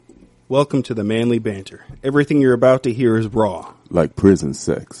Welcome to the Manly Banter. Everything you're about to hear is raw. Like prison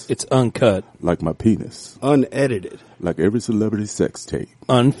sex. It's uncut. Like my penis. Unedited. Like every celebrity sex tape.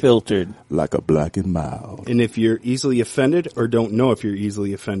 Unfiltered. Like a black and mild. And if you're easily offended or don't know if you're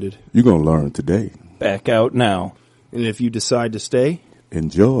easily offended, you're going to learn today. Back out now. And if you decide to stay,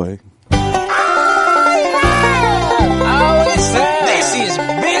 enjoy. This is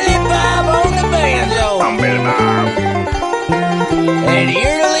Billy Bob on the banjo. I'm Billy Bob. And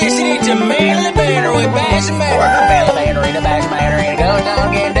you're listening to Manly Banter with Bass and Banter. Manly Banter in the Bass and Banter and it goes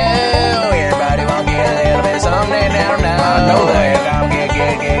on get down. Everybody won't get a little bit something down now. I know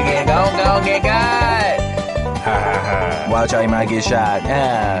that. Go get got. Watch how you might get shot.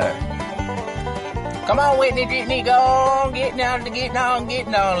 Come on, Whitney, go on, getting on,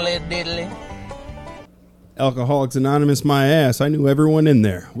 little diddly. Alcoholics Anonymous, my ass. I knew everyone in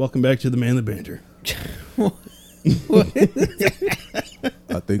there. Welcome back to the Manly Banter.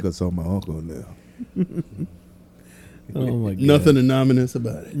 I think I saw my uncle now. Oh my God. Nothing anonymous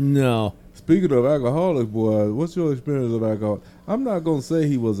about it. No. Speaking of alcoholics, boy, what's your experience of alcohol? I'm not going to say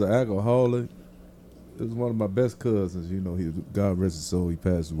he was an alcoholic. It was one of my best cousins. You know, God rest his soul, he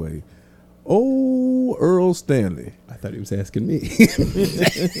passed away. Oh, Earl Stanley. I thought he was asking me.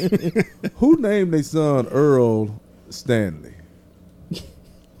 Who named their son Earl Stanley?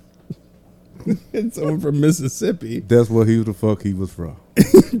 It's someone from Mississippi. That's where the fuck he was from.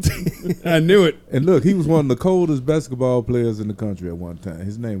 I knew it. And look, he was one of the coldest basketball players in the country at one time.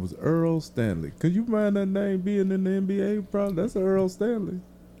 His name was Earl Stanley. Could you mind that name being in the NBA? Probably. That's Earl Stanley.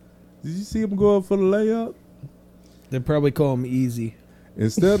 Did you see him go up for the layup? They probably call him Easy.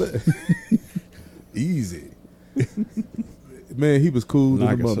 Instead of Easy. Man, he was cool to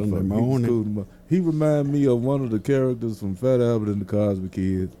the motherfucker. He reminded me of one of the characters from Fat Albert and the Cosby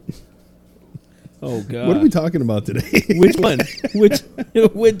Kids. Oh God! What are we talking about today? Which one? Which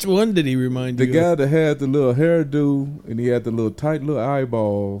one did he remind you? The guy that had the little hairdo and he had the little tight little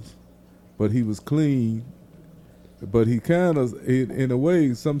eyeballs, but he was clean. But he kind of, in a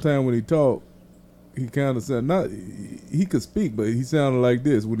way, sometimes when he talked, he kind of said he could speak, but he sounded like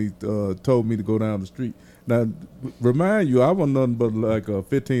this when he told me to go down the street. Now, remind you, I wasn't nothing but like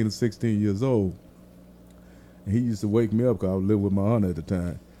 15 or 16 years old. And he used to wake me up because I lived with my aunt at the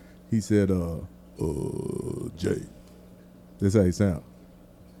time. He said, Jay, that's how he sound.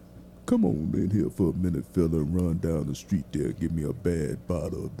 Come on in here for a minute, fella, and run down the street there and give me a bad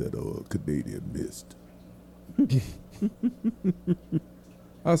bottle of that Canadian mist.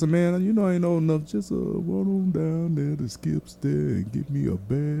 I said, man, you know I ain't old enough. Just run on down there to Skip's there and give me a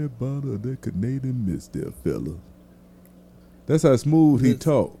bad bottle of that Canadian mist there, fella. That's how smooth he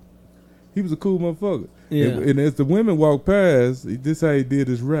talked. He was a cool motherfucker. Yeah. And as the women walked past, this how he did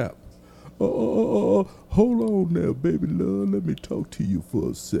his rap. Hold on there, baby love. Let me talk to you for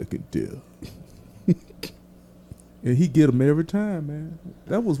a second there. And he get them every time, man.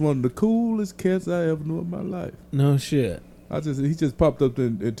 That was one of the coolest cats I ever knew in my life. No shit. He just popped up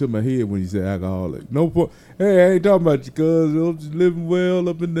into my head when he said alcoholic. No point. Hey, I ain't talking about you, cuz. You're just living well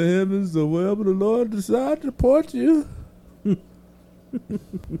up in the heavens or wherever the Lord decides to point you. You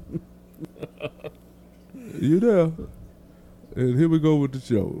there? And here we go with the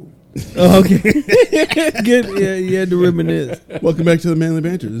show. Oh, okay. Good. Yeah, you had to reminisce. Welcome back to the Manly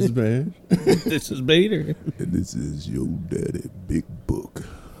Banter. This is Bad. This is Bader. And this is your daddy, Big Book.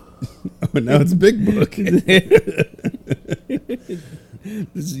 Oh, now it's Big Book. This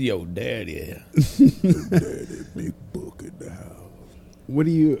is your daddy. Your daddy, Big Book in the house. What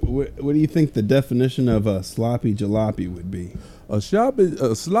do you think the definition of a sloppy jalopy would be? A sloppy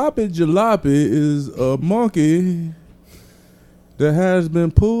jalopy is a monkey that has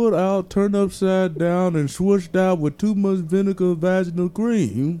been pulled out, turned upside down, and swooshed out with too much vinegar vaginal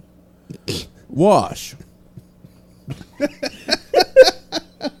cream. Wash.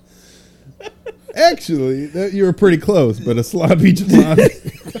 Actually, you were pretty close, but a sloppy jalopy.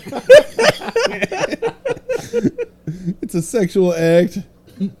 It's a sexual act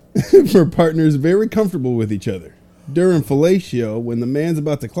for partners very comfortable with each other. During fellatio, when the man's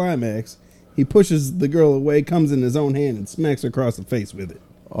about to climax, he pushes the girl away, comes in his own hand, and smacks her across the face with it.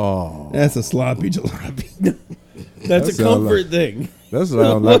 Oh. That's a sloppy jalopy. That's a comfort thing. That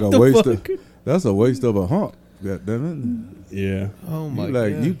sounds like a waste that's a waste of a hump. God damn it. Yeah. Oh my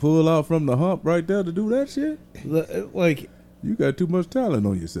God. You pull out from the hump right there to do that shit? Like, you got too much talent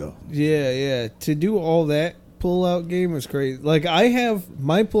on yourself. Yeah. To do all that pull-out game is crazy. Like, I have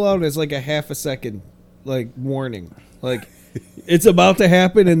my pull-out is like a half a second, like, warning. Like, it's about to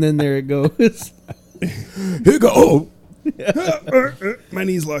happen, and then there it goes. Here go. My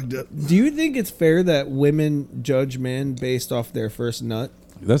knee's locked up. Do you think it's fair that women judge men based off their first nut?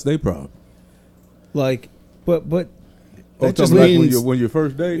 That's their problem. Like, but That Just just like means when your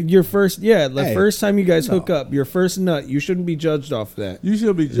first date, your first, the Hey, first time you guys hook up, your first nut, you shouldn't be judged off that. you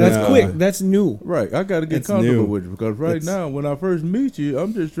should be. That's Nah. quick. That's new. Right, I got to get It's comfortable new. with you because It's- now, when I first meet you,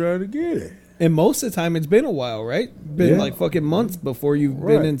 I'm just trying to get it. And most of the time, it's been a while, right? Been Yeah. like fucking months before you've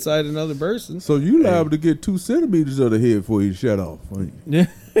Right. been inside another person. So you liable to get 2 centimeters of the head before you shut off. Yeah,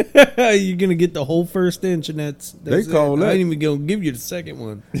 you're gonna get the whole first inch, and that's They call it. that- I ain't even gonna give you the second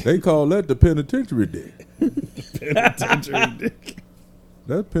one. They call that the penitentiary dick. penitentiary dick.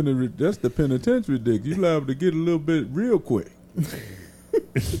 That's the penitentiary dick. You liable to get a little bit real quick,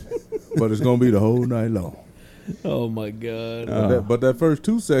 but it's gonna be the whole night long. Oh my god! But that first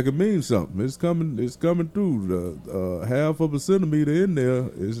 2 seconds means something. It's coming through. The half of a centimeter in there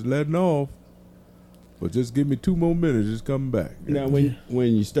is letting off. But just give me 2 more minutes. It's coming back. Now,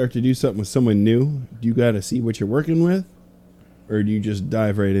 when you start to do something with someone new, do you got to see what you're working with, or do you just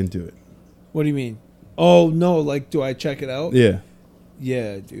dive right into it? What do you mean? Oh no! Like, do I check it out? Yeah.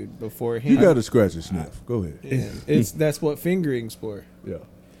 Yeah, dude. Beforehand, You got to scratch and sniff. Go ahead. Yeah, that's what fingering's for. Yeah.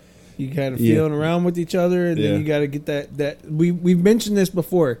 You kind of Yeah. feeling around with each other, and Yeah. then you got to get that. We've mentioned this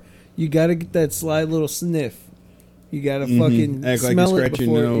before. You got to get that sly little sniff. You got to fucking Act like smell you're it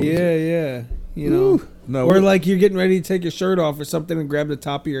scratching before. nose. Yeah. You know, No, or like you're getting ready to take your shirt off or something, and grab the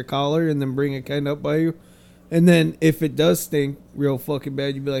top of your collar, and then bring it kind of up by you. And then if it does stink real fucking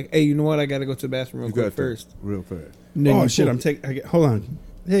bad, you'd be like, "Hey, you know what? I got to go to the bathroom real you quick got first." real fast. And then Oh you shit! pull- Hold on.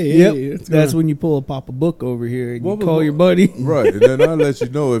 Hey, Yep, hey, what's that's going when you pull a pop a book over here and What you was- call your buddy. Right, and then I'll let you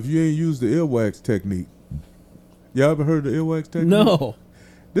know if you ain't used the earwax technique. Y'all ever heard of the earwax technique? No,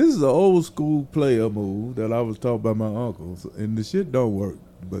 This is an old school player move that I was taught by my uncles, and the shit don't work.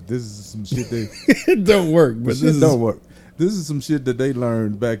 But this is some shit they It don't work, but but shit this is don't work. This is some shit that they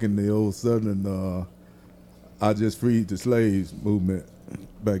learned back in the old Southern I just freed the slaves movement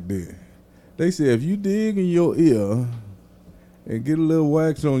back then. They said if you dig in your ear and get a little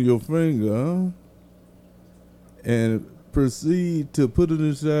wax on your finger and proceed to put it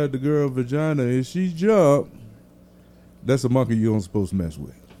inside the girl's vagina and she jump, that's a monkey you don't supposed to mess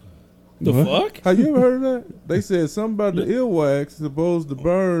with. the What? fuck? Have you ever heard of that? They said something about the earwax supposed to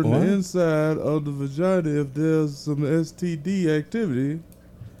burn What? the inside of the vagina if there's some STD activity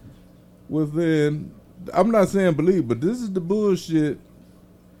within. I'm not saying believe, but this is the bullshit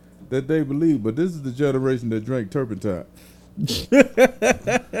that they believe. But this is the generation that drank turpentine.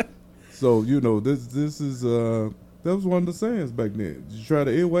 So you know this is that was one of the sayings back then. Did you try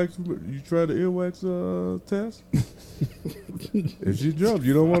the earwax? You try the earwax test? If she jumps,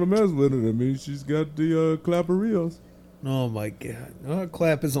 you don't want to mess with her. I mean, she's got the clapperillos. Oh my god! No,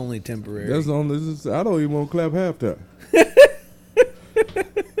 clap is only temporary. That's the only. I don't even want to clap halftime.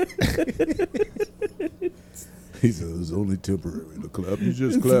 He says it's only temporary. The clap, you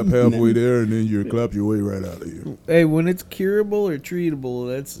just clap halfway there, and then you clap your way right out of here. Hey, when it's curable or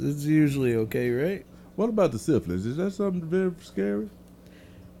treatable, it's usually okay, right? What about the syphilis? Is that something very scary?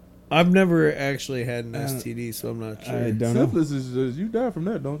 I've never actually had an STD, so I'm not sure. I don't know. Syphilis is you die from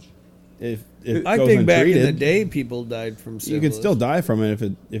that, don't you? If it I goes think back in the untreated, day, people died from syphilis. you could still die from it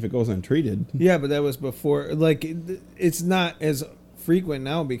if it goes untreated. Yeah, but that was before. Like, it's not as frequent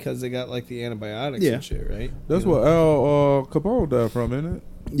now because they got like the antibiotics Yeah. and shit, right? That's You know? what Al Capone died from, isn't it?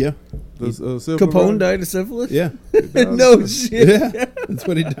 Yeah, The, syphilis. Capone died of syphilis. yeah, No shit. yeah. That's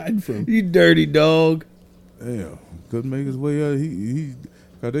what he died from. You dirty dog. Damn, couldn't make his way out.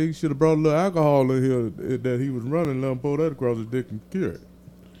 Cause they should have brought a little alcohol in here that he was running, let him pour that across his dick and cure it.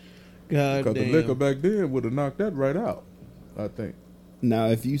 God Cause the liquor damn. back then would have knocked that right out, I think. Now,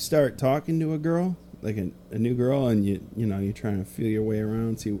 if you start talking to a girl, like a new girl, and you're trying to feel your way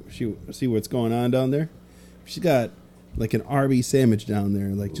around, see what's going on down there. If she's got like an Arby's sandwich down there,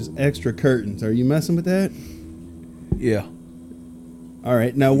 like just extra curtains. Are you messing with that? Yeah. All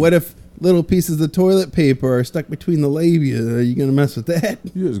right. Now, what if little pieces of toilet paper are stuck between the labia? Are you gonna mess with that?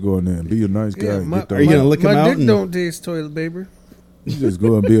 You just go in there and be a nice guy. Yeah, and my, get that Are you gonna lick him my out dick and- don't taste toilet paper. You just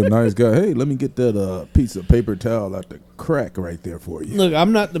go and be a nice guy. Hey, let me get that piece of paper towel out the crack right there for you. Look,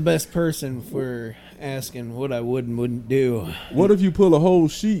 I'm not the best person for asking what I would and wouldn't do. What if you pull a whole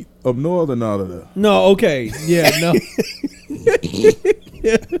sheet of Northern out of there? No, okay. Yeah, no.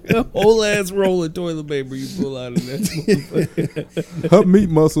 A whole ass roll of toilet paper you pull out of that. Her meat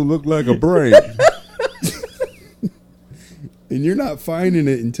muscle look like a brain. And you're not finding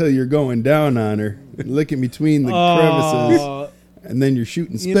it until you're going down on her, licking between the crevices, and then you're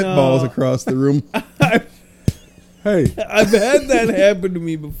shooting You spitballs know- across the room. Hey, I've had that happen to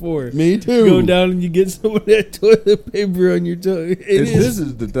me before. Me too. Go down and you get some of that toilet paper on your tongue. this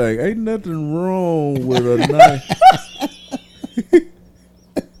is the thing. Ain't nothing wrong with a nice.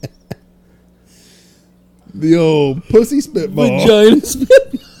 The old pussy spitball. Vagina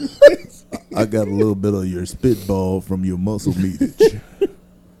spit. I got a little bit of your spitball from your muscle meatage.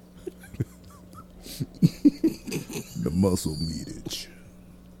 The muscle meatage.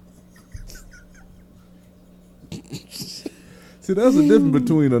 See, that's the difference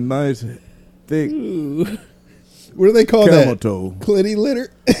between a nice, thick What do they call camel that? toe. Clitty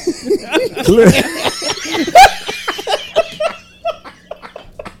litter.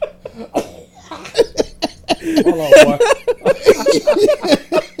 Hold on, boy.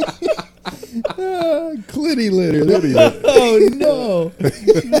 Clitty litter. Oh no!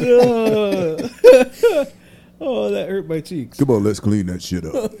 No. Oh, that hurt my cheeks. Come on, let's clean that shit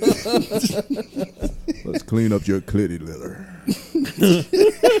up. Let's clean up your clitty litter.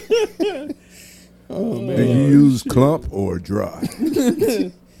 Oh man. Do you use clump or dry?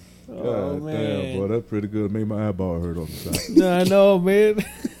 Oh God man! damn, boy, that's pretty good. Made my eyeball hurt on the side. No, I know, man.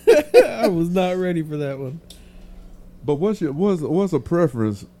 I was not ready for that one. But what's a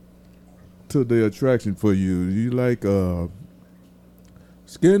preference to the attraction for you? You like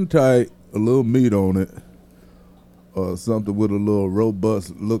skin tight, a little meat on it, or something with a little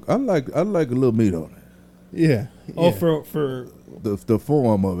robust look? I like a little meat on it. Yeah. Oh, yeah. for The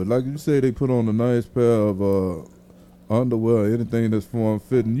form of it, like you say, they put on a nice pair of underwear, anything that's form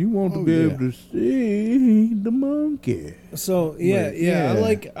fitting. You want to be able to see the monkey. so yeah, Right, yeah.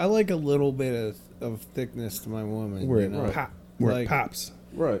 yeah. I like a little bit of thickness to my woman. Where you it know? pop, where Like- it pops.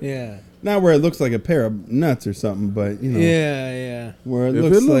 Right. Yeah, Not where it looks like a pair of nuts or something, but you know, yeah. where it If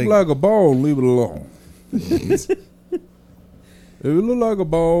looks it look like a bone, leave it alone. If it look like a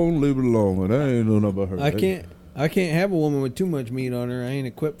bone, leave it alone. That ain't no number hurt. I can't have a woman with too much meat on her. I ain't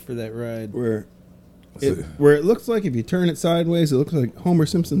equipped for that ride. where it looks like if you turn it sideways, it looks like Homer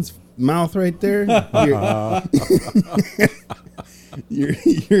Simpson's mouth right there. You're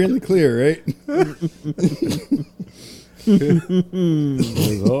in the clear, right?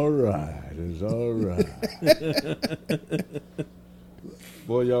 It's all right. It's all right.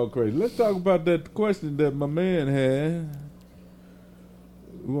 Boy, y'all crazy. Let's talk about that question that my man had.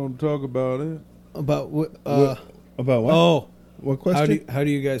 We want to talk about it. About what? About what? Oh, What question? how do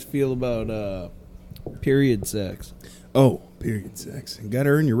you guys feel about period sex? Oh, period sex. You got to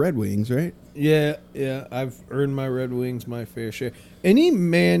earn your Red Wings, right? Yeah. I've earned my Red Wings my fair share. Any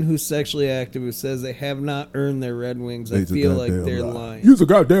man who's sexually active who says they have not earned their Red Wings, I They's a feel like goddamn they're lie. lying. You's a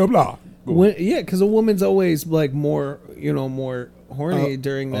goddamn lie. Because a woman's always like more horny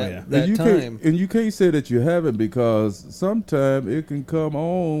during that And you time. you can't say that you haven't, because sometimes it can come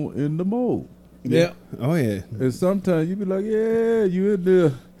on in the mold. Yeah. Oh, yeah. And sometimes you be like, yeah, you in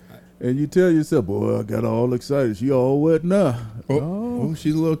there. And you tell yourself, boy, I got all excited. She all wet now. Oh,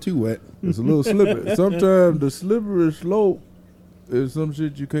 she's a little too wet. It's a little slippery. Sometimes the slippery slope is some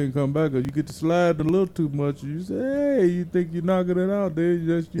shit you can't come back. Or you get to slide a little too much. You say, hey, you think you're knocking it out there.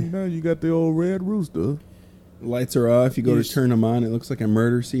 You got the old red rooster. Lights are off. You go to turn them on. It looks like a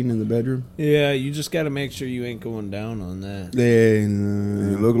murder scene in the bedroom. Yeah, you just got to make sure you ain't going down on that.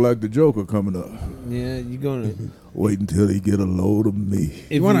 You look like the Joker coming up. Yeah, you going to... Wait until he get a load of me.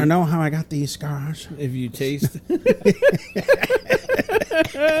 You want to know how I got these scars? If you taste...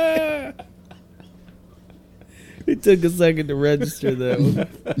 It took a second to register that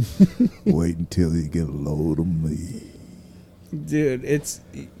one. Wait until he get a load of me. Dude, it's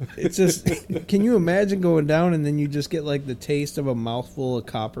just... Can you imagine going down and then you just get like the taste of a mouthful of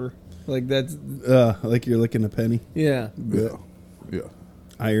copper? Like that's... Like you're licking a penny. Yeah. Yeah.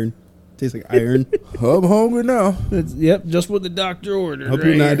 Iron. Tastes like iron. I'm hungry now. Yep, just what the doctor ordered. Hope right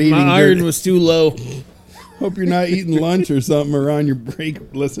you're not here. eating My iron good- was too low. Hope you're not eating lunch or something or on your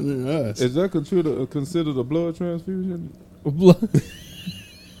break listening to us. Is that considered a blood transfusion?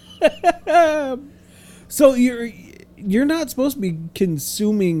 So you're not supposed to be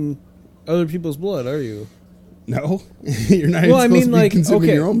consuming other people's blood, are you? No, you're not even supposed to be consuming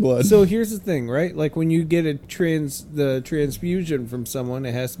your own blood. So here's the thing, right? Like when you get the transfusion from someone,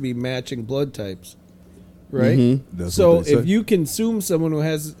 it has to be matching blood types, right? Mhm. That's So what they if say. you consume someone who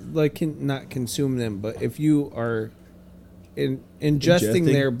has not consume them, but if you are ingesting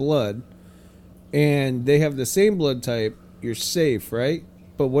their blood and they have the same blood type, you're safe, right?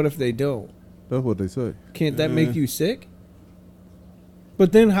 But what if they don't? That's what they say. Can't that make you sick?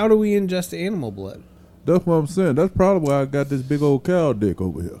 But then how do we ingest animal blood? That's what I'm saying. That's probably why I got this big old cow dick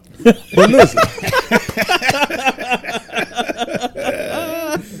over here. But listen,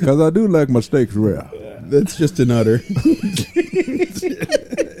 because I do like my steaks rare. That's just an udder.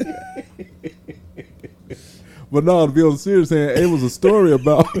 But no, to be on the serious hand, it was a story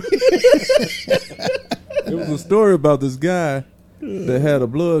about. It was a story about this guy that had a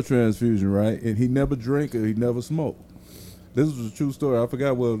blood transfusion, right? And he never drank or he never smoked. This was a true story. I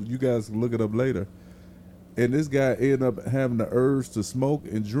forgot. Well, you guys can look it up later. And this guy ended up having the urge to smoke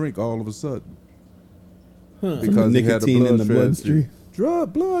and drink all of a sudden. Because he had a Nicotine in the bloodstream.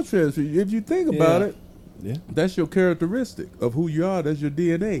 Blood transfusion. If you think about it, Yeah. that's your characteristic of who you are. That's your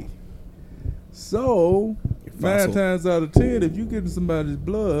DNA. So, fossil. 9 times out of 10, if you get in somebody's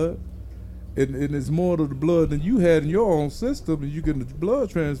blood, and it's more of the blood than you had in your own system, and you get a blood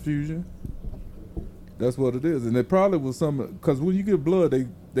transfusion, that's what it is. And it probably was because when you get blood,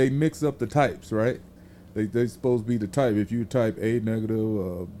 they mix up the types, right? They supposed to be the type. If you type A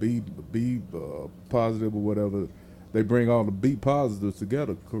negative, B positive, or whatever, they bring all the B positives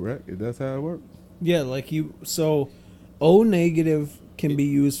together, correct? That's how it works? Yeah, so O negative can be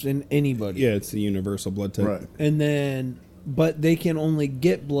used in anybody. Yeah, it's the universal blood type. Right. And then, but they can only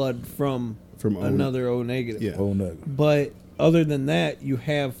get blood from From O- another O negative. Yeah. Oh, negative. But other than that,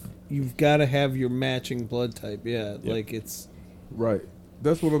 you've got to have your matching blood type. Yeah, like it's Right.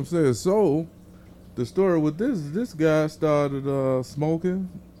 That's what I'm saying. So, the story with this guy started smoking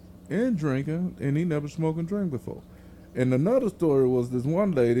and drinking, and he never smoked and drank before. And another story was this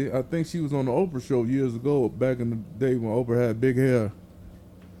one lady, I think she was on the Oprah show years ago, back in the day when Oprah had big hair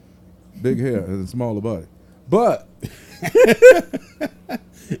and a smaller body. But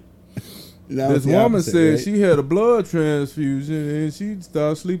Now this it's the woman opposite, said right? she had a blood transfusion and she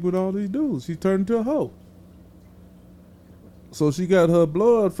started sleeping with all these dudes. She turned into a hoe. So she got her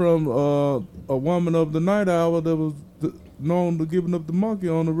blood from a woman of the night hour that was known to giving up the monkey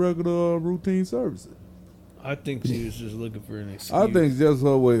on the regular routine services. I think she was just looking for an excuse. I think it's just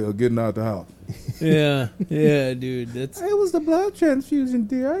her way of getting out the house. Yeah, dude. That's It was the blood transfusion,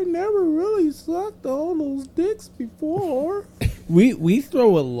 dear. I never really sucked all those dicks before. we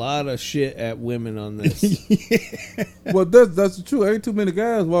throw a lot of shit at women on this. Well, that's the truth. Ain't too many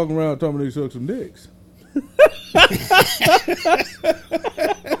guys walking around talking they suck some dicks.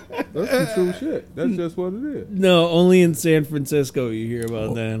 That's the true shit. That's just what it is. No, only in San Francisco you hear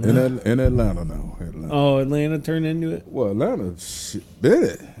about that. In Atlanta now. Oh, Atlanta turned into it? Well, Atlanta, shit, did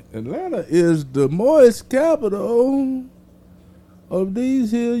it. Atlanta is the moist capital of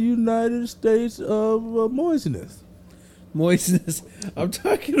these here United States of moistness. Moistness. I'm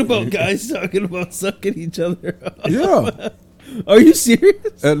talking about guys talking about sucking each other up. Yeah. Are you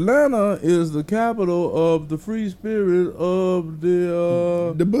serious? Atlanta is the capital of the free spirit of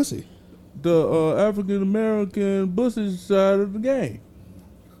the bussy. the African American bussy side of the game.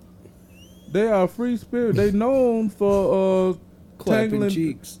 They are free spirit. They known for Clapping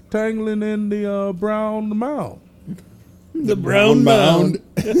cheeks. tangling in the brown mound. The brown mound.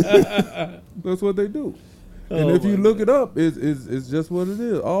 That's what they do. And if you look it up, it's just what it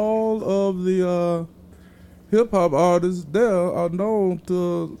is. All of the hip hop artists there are known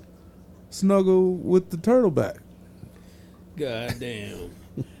to snuggle with the turtleback. God damn.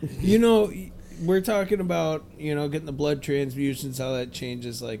 You know, we're talking about, getting the blood transfusions, how that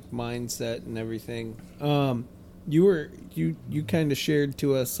changes like mindset and everything. You kind of shared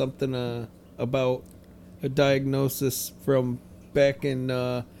to us something about a diagnosis from back in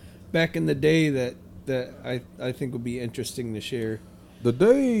the day that I think would be interesting to share. The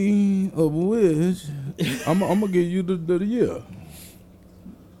day of which I'm gonna give you the year.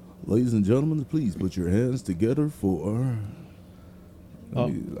 Ladies and gentlemen, please put your hands together for.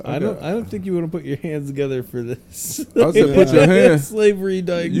 I don't think you want to put your hands together for this. I said put your hands. Slavery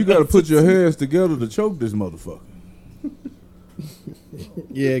diagnosis. You got to put your hands together to choke this motherfucker.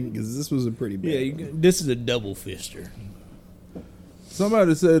 Yeah, because this was a pretty bad. Yeah, this is a double fister.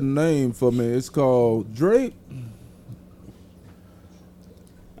 Somebody said the name for me. It's called Drape.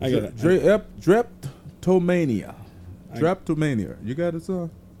 Dreptomania. Dreptomania. You got it,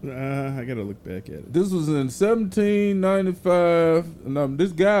 son? I gotta look back at it. This was in 1795. Now,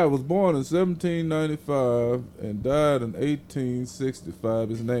 this guy was born in 1795 and died in 1865.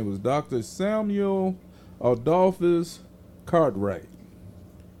 His name was Dr. Samuel Adolphus Cartwright.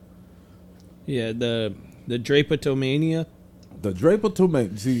 Yeah, the drapetomania. The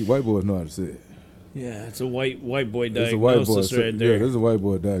Drapetomania. See, white boys know how to say it. Yeah, it's a white boy It's a white boy. diagnosis right there. Yeah, this is a white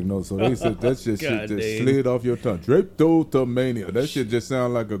boy diagnosis. So they said that shit God just dang. slid off your tongue. Drapetomania. That shit just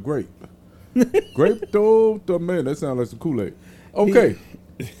sound like a grape. Drapetomania. That sounds like some Kool-Aid. Okay.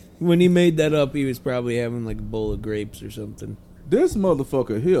 When he made that up, he was probably having like a bowl of grapes or something. This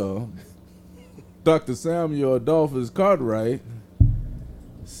motherfucker here, Dr. Samuel Adolphus Cartwright,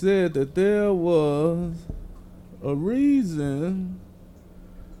 said that there was a reason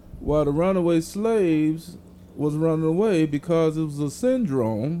why the runaway slaves was running away, because it was a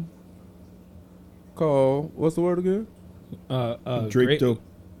syndrome called, what's the word again?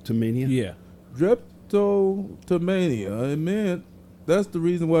 Drapetomania? Yeah. Drapetomania. It meant that's the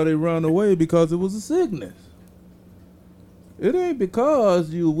reason why they run away, because it was a sickness. It ain't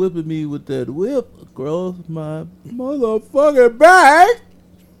because you whipping me with that whip across my motherfucking back.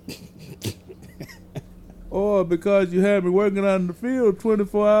 Or because you had me working out in the field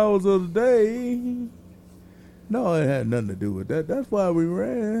 24 hours of the day. No, it had nothing to do with that. That's why we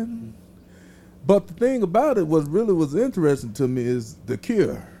ran. But the thing about it was interesting to me is the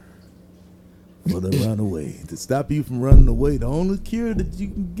cure for the runaway. To stop you from running away, the only cure that you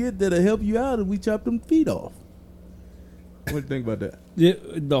can get that'll help you out is we chop them feet off. What do you think about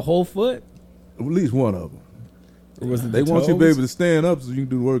that? The whole foot? At least one of them. Or was it They the want you to be toes? able to stand up so you can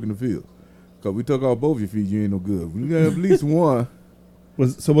do the work in the field. Because we took off both your feet, you ain't no good. We got at least one.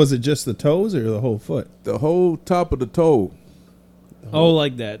 Was it just the toes or the whole foot? The whole top of the toe. Oh,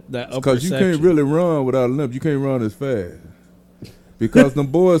 like that upper Because you section. can't really run without a limp. You can't run as fast. Because them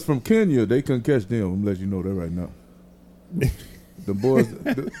boys from Kenya, they couldn't catch them. I'm let you know that right now. The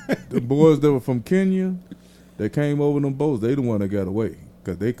boys that were from Kenya, they came over them boats. They the one that got away.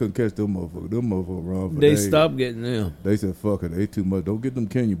 Because they couldn't catch them motherfuckers. Them motherfuckers run for They days. stopped getting them. They said, fuck it. They too much. Don't get them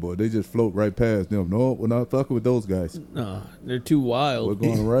Kenya boys. They just float right past them. No, we're not fucking with those guys. No, they're too We're wild.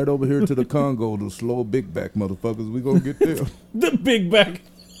 going right over here to the Congo, the slow big back motherfuckers. We're going to get them. The big back.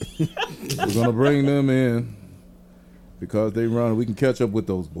 We're going to bring them in because they run. We can catch up with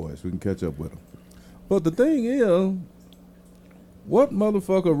those boys. We can catch up with them. But the thing is, what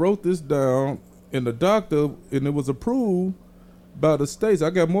motherfucker wrote this down and the doctor, and it was approved by the states. I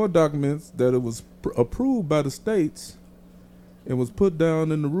got more documents that it was approved by the states and was put down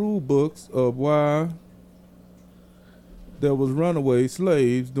in the rule books of why there was runaway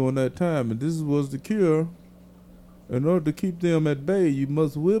slaves during that time. And this was the cure. In order to keep them at bay, you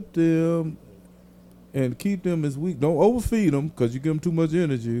must whip them and keep them as weak. Don't overfeed them because you give them too much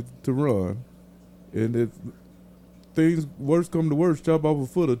energy to run. And if things worse come to worse, chop off a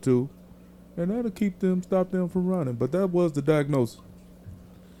foot or two. And that'll stop them from running. But that was the diagnosis.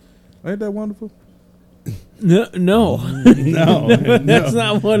 Ain't that wonderful? No. No. That's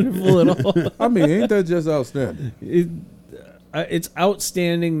not wonderful at all. I mean, ain't that just outstanding? It's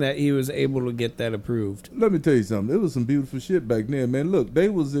outstanding that he was able to get that approved. Let me tell you something. It was some beautiful shit back then, man. Look, they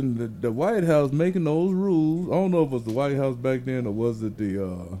was in the White House making those rules. I don't know if it was the White House back then or was it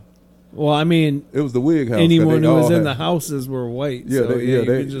the... Well, I mean, it was the Whig House. 'cause anyone they who was all in had- the houses were white. Yeah, So you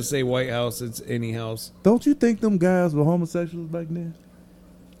they- could just say White House. It's any house. Don't you think them guys were homosexuals back then?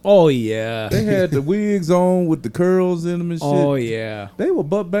 Oh yeah. They had the wigs on with the curls in them and shit. Oh yeah. They were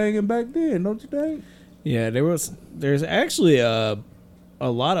butt banging back then, don't you think? Yeah. There's actually a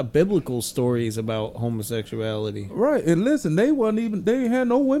lot of biblical stories about homosexuality. Right, and listen, they ain't had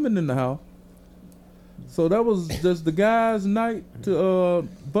no women in the house. So that was just the guys' night to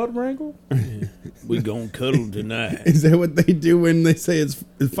butt wrangle. We gonna cuddle tonight. Is that what they do when they say it's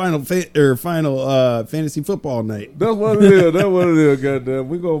final fantasy football night? That's what it is. That's what it is. Goddamn,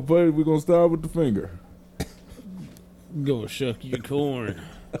 we gonna play. We gonna start with the finger. Go shuck your corn.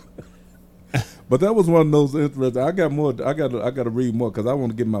 But that was one of those interesting. I got more. I got to read more because I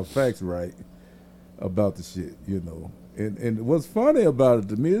want to get my facts right about the shit. You know. And what's funny about it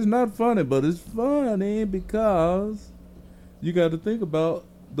to me, it's not funny, but it's funny because you got to think about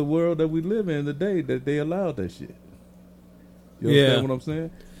the world that we live in today that they allowed that shit. You understand what I'm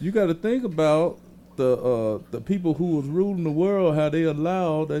saying? You got to think about the people who was ruling the world, how they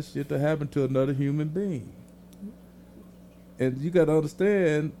allowed that shit to happen to another human being. And you got to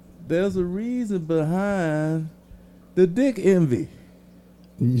understand, there's a reason behind the dick envy.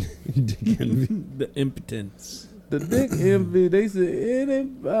 The impotence. The dick envy, they say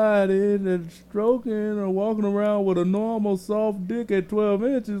anybody that's stroking or walking around with a normal soft dick at 12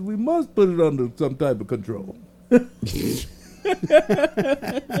 inches, we must put it under some type of control. And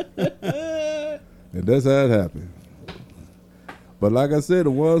that's how it happened. But like I said,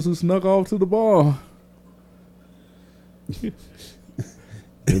 the ones who snuck off to the bar,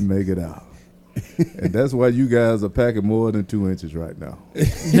 they make it out. And that's why you guys are packing more than 2 inches right now.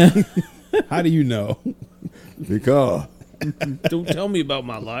 How do you know? Because Don't tell me about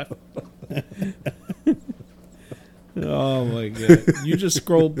my life. Oh my god! You just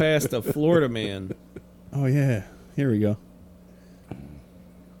scrolled past a Florida man. Oh yeah, here we go.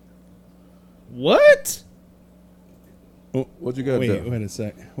 What? Oh, what you got there?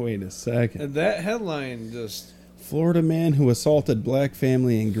 Wait a second. That headline just. Florida man who assaulted black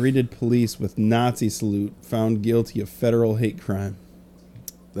family and greeted police with Nazi salute found guilty of federal hate crime.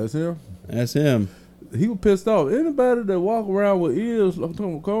 That's him? That's him. he was pissed off. Anybody that walk around with ears, I'm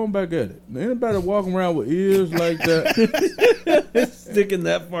talking, come back at it. Anybody walking around with ears like that, sticking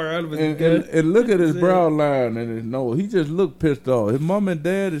that far out of his and look at his brow line and his nose. He just looked pissed off. His mom and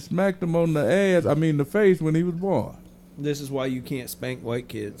dad had smacked him on the face when he was born. This is why you can't spank white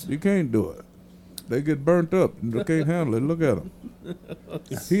kids. You can't do it. They get burnt up. They can't handle it. Look at him.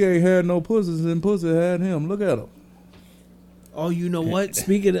 He ain't had no pussies, and pussy had him. Look at him. Oh, you know what?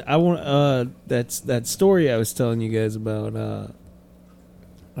 Speaking of, I want that's that story I was telling you guys about.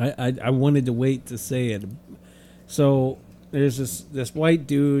 I wanted to wait to say it. So there's this white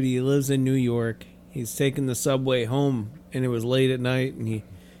dude. He lives in New York. He's taking the subway home, and it was late at night, and he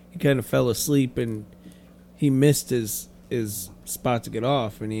kind of fell asleep, and he missed his spot to get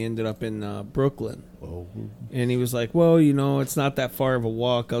off, and he ended up in Brooklyn. Oh. And he was like, well, you know, it's not that far of a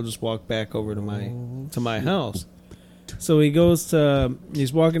walk. I'll just walk back over to my house. So he's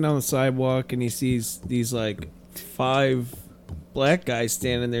walking down the sidewalk, and he sees these like 5 black guys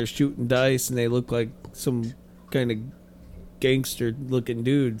standing there shooting dice, and they look like some kind of gangster looking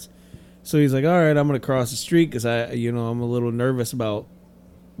dudes. So he's like, all right, I'm going to cross the street because I'm a little nervous about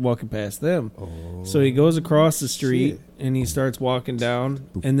walking past them. Oh, so he goes across the street and he starts walking down,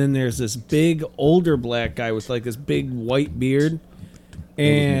 and then there's this big older black guy with like this big white beard,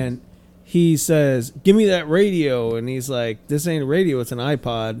 and he says, give me that radio. And he's like, this ain't a radio, it's an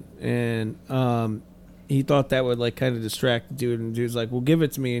iPod. And he thought that would like kind of distract the dude, and the dude's like, well, give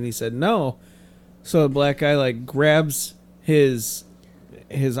it to me. And he said no. So the black guy like grabs his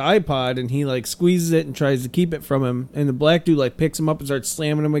iPod, and he like squeezes it and tries to keep it from him, and the black dude like picks him up and starts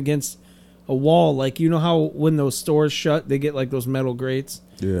slamming him against a wall. Like, you know how when those stores shut, they get like those metal grates,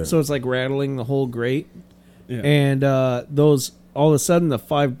 so it's like rattling the whole grate. And those, all of a sudden, the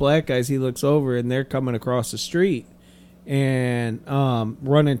 5 black guys, he looks over and they're coming across the street and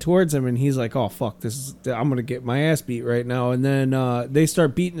running towards him, and he's like, oh fuck, I'm gonna get my ass beat right now. And then they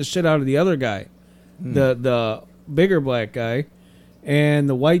start beating the shit out of the other guy, the bigger black guy. And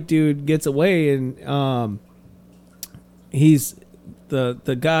the white dude gets away, and he's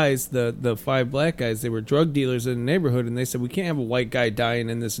the guys, the 5 black guys, they were drug dealers in the neighborhood, and they said, we can't have a white guy dying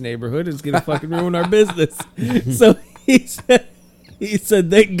in this neighborhood. It's gonna fucking ruin our business. So he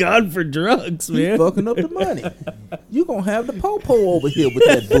said, thank God for drugs, man. He's fucking up the money. You gonna have the po-po over here with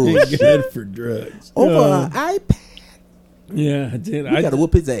that bullshit. Thank God for drugs. Over an iPad. Yeah, I did. I gotta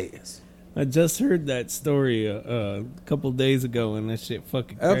whoop his ass. I just heard that story a couple days ago, and that shit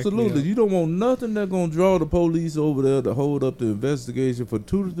fucking cracked Absolutely. me up. You don't want nothing that's going to draw the police over there to hold up the investigation for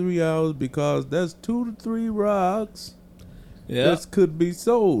 2 to 3 hours, because that's 2 to 3 rocks that could be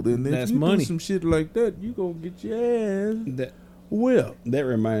sold. And if that's you money. do some shit like that, you going to get your ass whipped. That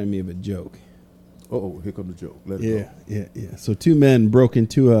reminded me of a joke. Oh, here comes the joke. Let it go. Yeah. So 2 men broke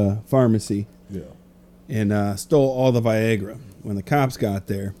into a pharmacy and stole all the Viagra. When the cops got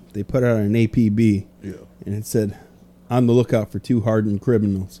there, they put out an APB, and it said, on the lookout for 2 hardened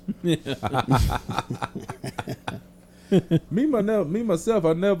criminals. Me myself,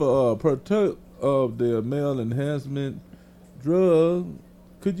 I never partook of the male enhancement drug.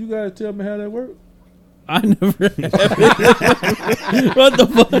 Could you guys tell me how that worked? I never had it. What the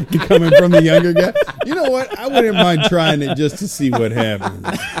fuck? Coming from the younger guy. You know what? I wouldn't mind trying it just to see what happens.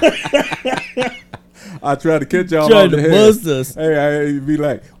 I try to catch y'all Trying on the to head. buzz us. Hey, I'd be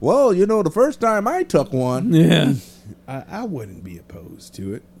like, well, you know, the first time I took one, Yeah. I wouldn't be opposed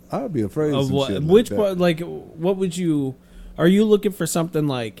to it. I'd be afraid of Of some what? shit Which like part? Like, what would you? Are you looking for something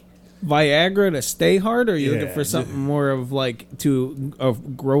like Viagra to stay hard, or are you looking for something more of like a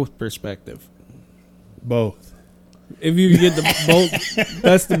growth perspective? Both. If you could get the both,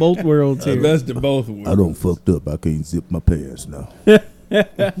 best of both worlds here. Best of both worlds. I don't fucked up. I can't zip my pants now.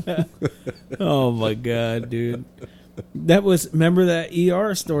 Oh my god, dude! That was, remember that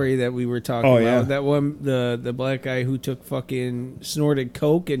ER story that we were talking about? Yeah. That one, the black guy who took fucking snorted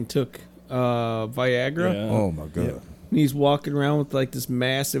coke and took Viagra. Yeah. Oh my god! Yeah. And he's walking around with like this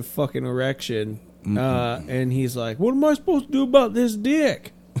massive fucking erection, and he's like, "What am I supposed to do about this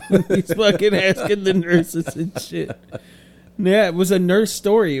dick?" He's fucking asking the nurses and shit. Yeah, it was a nurse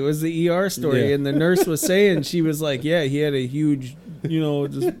story. It was the ER story, and the nurse was saying, she was like, "Yeah, he had a huge,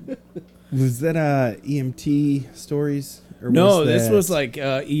 just." Was that EMT stories? Or No, was this that... was like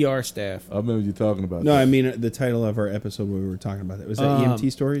ER staff. I remember you talking about. No, that. I mean the title of our episode where we were talking about that. Was that EMT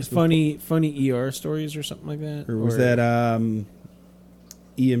stories? Funny ER stories or something like that? Or was that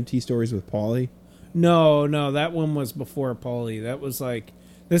EMT stories with Paulie? No, that one was before Paulie. That was like,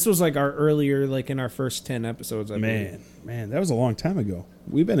 this was like our earlier, like in our first 10 episodes. I believe. Man, that was a long time ago.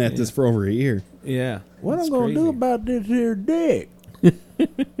 We've been at this for over a year. Yeah. What it's I'm gonna crazy. do about this here dick?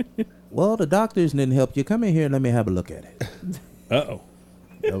 Well, the doctors didn't help you. Come in here and let me have a look at it. Uh-oh.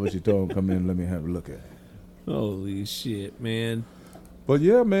 That's what she told him. Come in and let me have a look at it. Holy shit, man. But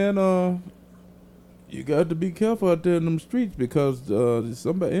yeah, man, you got to be careful out there in them streets because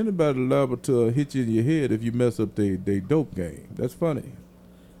anybody liable to hit you in your head if you mess up they dope game. That's funny.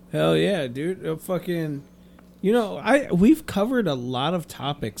 Hell yeah, dude. Fucking, we've covered a lot of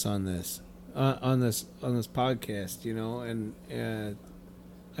topics on this podcast, and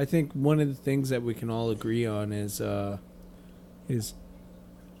I think one of the things that we can all agree on is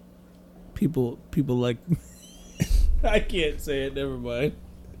people like I can't say it, never mind.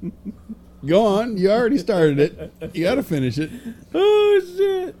 Go on. You already started it. You got to finish it. Oh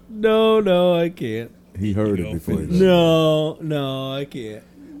shit. No, I can't. He heard it before. No, I can't.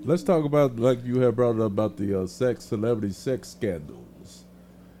 Let's talk about, like you have brought up, about the celebrity sex scandals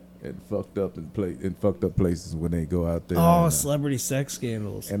and fucked up places when they go out there. Oh, celebrity sex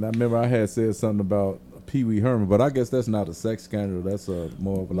scandals. And I remember I had said something about Pee Wee Herman, but I guess that's not a sex scandal. That's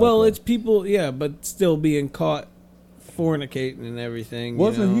more of a it's people, but still being caught fornicating and everything.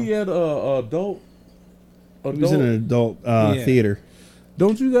 Wasn't he at adult? He was in an adult theater.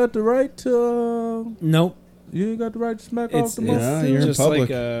 Don't you got the right to? Nope. You ain't got the right to smack off the Yeah, most. you're in just public. like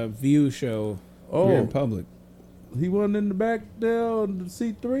a view show. You're in public. He wasn't in the back there on the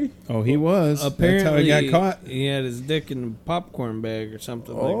C3. Oh, he was. Apparently, that's how he got caught. He had his dick in a popcorn bag or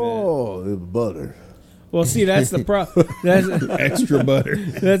something like that. Oh, it was butter. Well, see, that's the problem. That's Extra butter.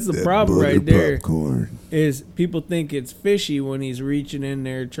 That's the problem right there. Popcorn. Is people think it's fishy when he's reaching in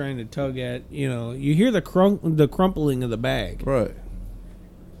there trying to tug at. You hear the crumpling of the bag. Right.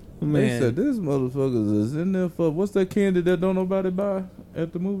 Man. They said this motherfuckers is in there for what's that candy that don't nobody buy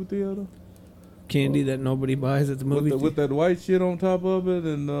at the movie theater? Candy that nobody buys at the movie theater. With that white shit on top of it,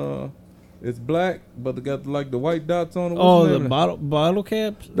 and it's black, but it got like the white dots on it. Oh, the bottle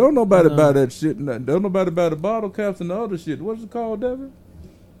caps? Don't nobody buy that shit. Don't nobody buy the bottle caps and the other shit. What's it called, Devin?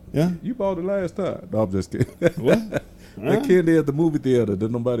 Yeah. You bought it last time. No, I'm just kidding. What? That candy at the movie theater that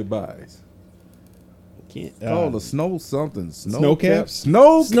nobody buys. Can't. Called a snow something. Snow caps?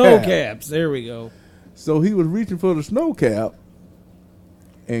 Snow caps. There we go. So he was reaching for the snow cap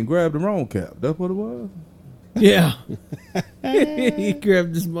and grabbed the wrong cap. That's what it was? Yeah. He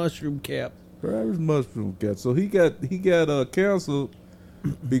grabbed his mushroom cap. Grabbed his mushroom cap. So he got canceled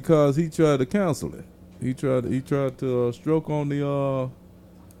because he tried to cancel it. He tried to stroke on the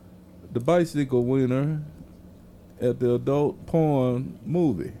bicycle winner at the adult porn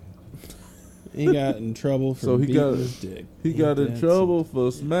movie. He got in trouble for beating his dick. He got in trouble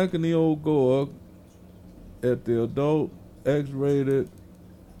for smacking the old gourd at the adult X-rated.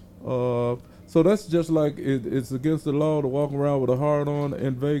 So that's just like it's against the law to walk around with a hard on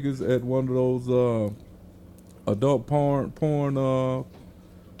in Vegas at one of those adult porn.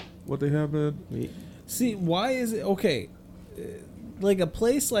 What they have there? See, why is it okay? Like a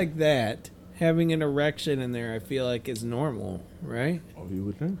place like that, having an erection in there, I feel like is normal, right? Oh, you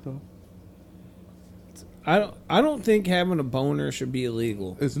would think so. I don't think having a boner should be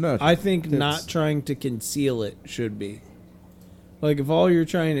illegal. It's not. I think not trying to conceal it should be. Like if all you're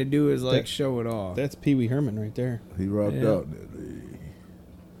trying to do is show it off. That's Pee Wee Herman right there. He rocked Yeah. out.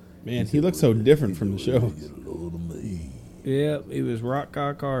 Man, he looks so different from the show. Yeah, he was rock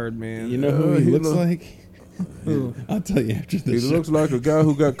cock hard, man. You know who he looks like? Who? I'll tell you after He this. looks like a guy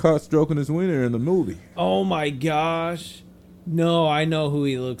who got caught stroking his wiener in the movie. Oh my gosh. No, I know who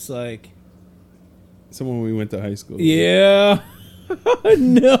he looks like. Someone we went to high school with. Yeah.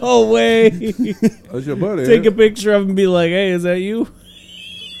 No way. That's your buddy. Take a ain't picture of him and be like, hey, is that you?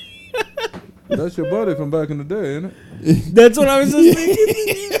 it? That's your buddy from back in the day, ain't it? That's what I was just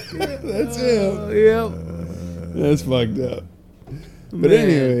thinking. That's him. Yep. That's fucked up. But Man.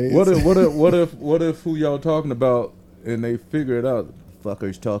 anyway, What if who y'all talking about and they figure it out?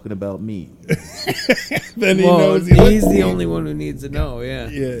 Fucker's talking about me. then he Well, knows he's the only one who needs to know, yeah.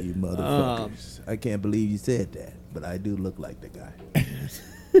 Yeah. You motherfuckers. I can't believe you said that, but I do look like the guy.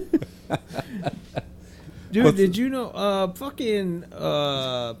 Dude, did you know,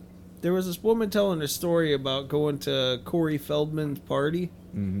 there was this woman telling a story about going to Corey Feldman's party,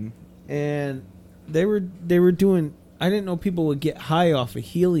 and they were doing, I didn't know people would get high off of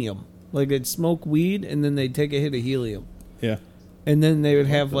helium. Like they'd smoke weed and then they'd take a hit of helium. Yeah. And then they would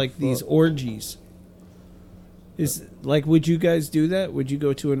have like these orgies. Would you guys do that? Would you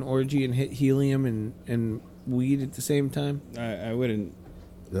go to an orgy and hit helium and weed at the same time? I wouldn't.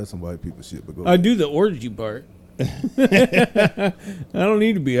 That's some white people shit. But go I do the orgy part. I don't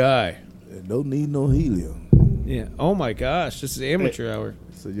need to be high. Don't need no helium. Yeah. Oh my gosh, this is amateur hour.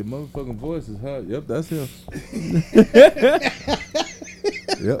 So your motherfucking voice is high. Yep, that's him.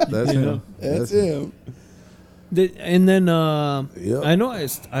 Yep, that's him. That's him. And then Yep. I know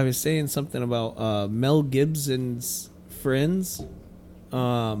I was saying something about Mel Gibson's friends.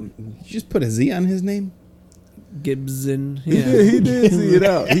 You just put a Z on his name? Gibson. He Yeah. did. He did see it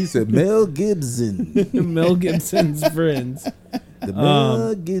out. He said Mel Gibson. Mel Gibson's friends. The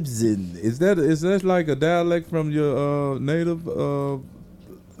Mel Gibson. Is that like a dialect from your native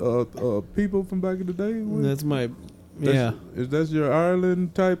people from back in the day? That's my yeah. Is that your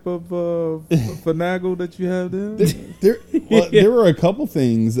Ireland type of finagle that you have there? There were a couple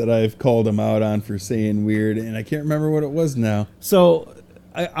things that I've called him out on for saying weird, and I can't remember what it was now. So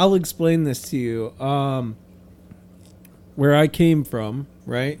I'll explain this to you. Where I came from,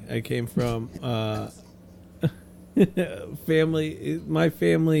 right? I came from family. My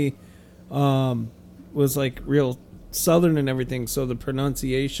family was like real Southern and everything, so the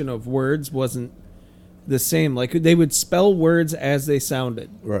pronunciation of words wasn't the same. Like they would spell words as they sounded.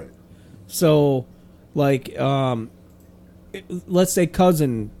 Right. So, like, let's say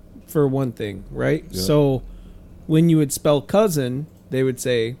cousin for one thing, right? Yeah. So, when you would spell cousin, they would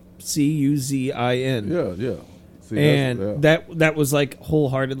say Cuzin. Yeah, yeah. See, And that was like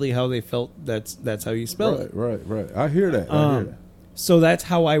wholeheartedly how they felt. That's how you spell it. Right. I hear that. So that's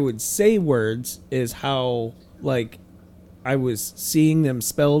how I would say words. Is how like I was seeing them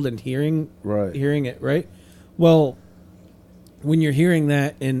spelled and hearing it. Right. Well, when you're hearing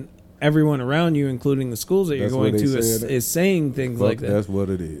that and everyone around you, including the schools that you're going to, is saying things like that. That's what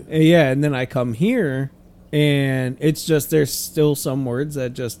it is. Yeah, and then I come here. And it's just there's still some words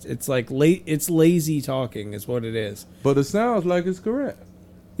that just it's like it's lazy talking is what it is. But it sounds like it's correct.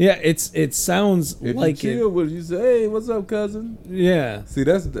 Yeah, it sounds If like you chill with it, you say, "Hey, what's up, cousin?" Yeah. See,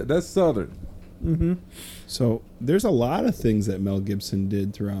 that's Southern. Mm-hmm. So there's a lot of things that Mel Gibson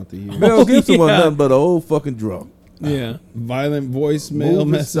did throughout the years. Mel Gibson was yeah. nothing but an old fucking drunk. Yeah. Violent voicemail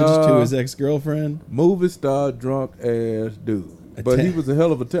Movie message star. to his ex-girlfriend. Movie star, drunk ass dude. But he was a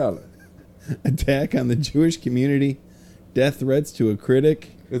hell of a talent. Attack on the Jewish community. Death threats to a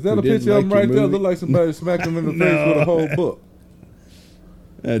critic. Is that who a didn't picture of him like right your there? movie. Look like somebody smacked him in the face with a whole book.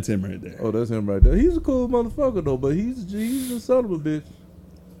 That's him right there. Oh, that's him right there. He's a cool motherfucker though, but he's a son of a bitch.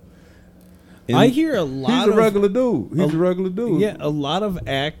 And I hear a lot He's a regular dude. He's a regular dude. Yeah, a lot of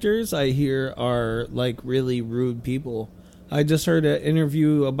actors I hear are like really rude people. I just heard an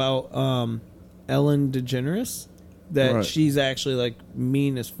interview about Ellen DeGeneres that Right. she's actually like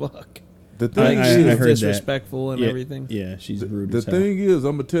mean as fuck. The Like thing I she's heard that. disrespectful and yeah, everything. Yeah, she's rude The as hell. thing is,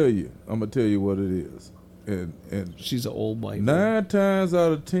 I'm gonna tell you what it is, and She's an old white. 9 times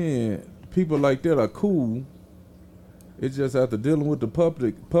out of 10, people like that are cool. It's just after dealing with the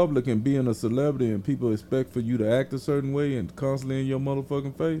public and being a celebrity, and people expect for you to act a certain way and constantly in your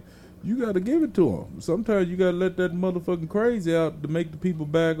motherfucking face. You got to give it to them. Sometimes you got to let that motherfucking crazy out to make the people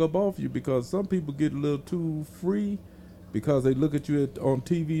bag up off you, because some people get a little too free because they look at you on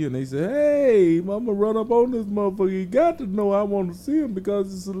TV and they say, "Hey, I'm gonna run up on this motherfucker. You got to know I want to see him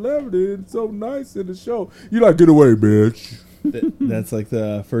because he's a celebrity and so nice in the show." You like, get away, bitch. That's like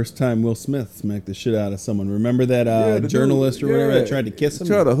the first time Will Smith smacked the shit out of someone. Remember that The journalist dude, or whatever yeah. that tried to kiss him?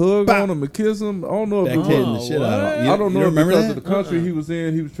 Try to hug Bop! on him and kiss him. I don't know if Backhanding the shit out of him. I don't know You if remember because that? of the country he was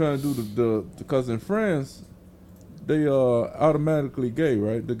in, he was trying to do because in France, they automatically gay,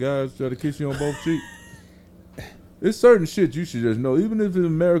 right? The guys try to kiss you on both cheeks. It's certain shit you should just know. Even if it's an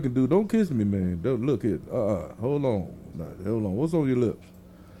American dude, don't kiss me, man. Don't look it. Hold on. Hold on. What's on your lips?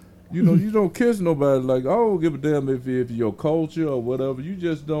 You know, you don't kiss nobody. Like, I don't give a damn if your culture or whatever. You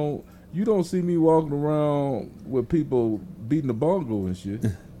just don't. You don't see me walking around with people beating the bongo and shit.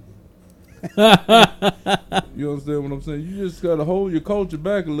 You understand what I'm saying? You just gotta hold your culture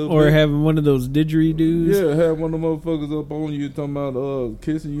back a little Or bit. having one of those didgeridoos. Yeah, have one of them motherfuckers up on you talking about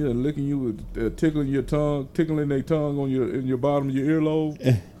kissing you and licking you with tickling your tongue, tickling their tongue on in your bottom of your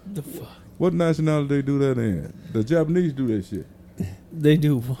earlobe. The fuck? What nationality they do that in? The Japanese do that shit. They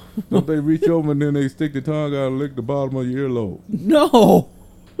do. Don't they reach over and then they stick their tongue out and lick the bottom of your earlobe? No.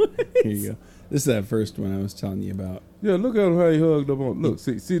 Here you go. This is that first one I was telling you about. Yeah, look at how he hugged up on. Look,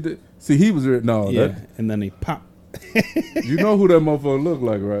 see, he was there. No, Yeah, and then he popped. you know who that motherfucker looked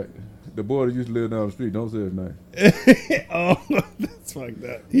like, right? The boy that used to live down the street. Don't say his name. Oh, that's fucked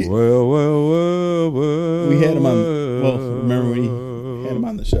up. Well. We had him on. Well, remember we had him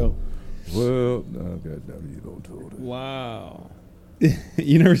on the show. Well, no, goddamn, you don't told it. Wow.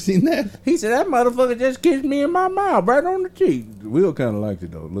 You never seen that? He said that motherfucker just kissed me in my mouth, right on the cheek. Will kind of liked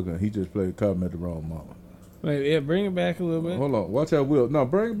it though. Look, he just played cotton at the wrong moment. Wait, yeah, bring it back a little bit. Hold on, watch how Will. No,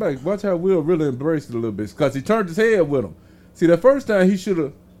 bring it back. Watch how Will really embraced it a little bit because he turned his head with him. See, that first time he should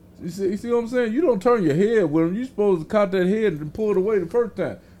have. You see what I'm saying? You don't turn your head with him. You supposed to caught that head and pull it away the first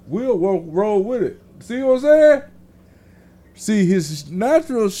time. We'll roll with it. See what I'm saying? See his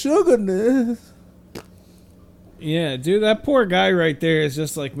natural sugarness. Yeah, dude, that poor guy right there is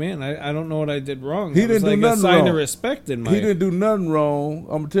just like, man, I don't know what I did wrong. He That was didn't do like nothing a sign wrong. of respect in my. He didn't do nothing wrong.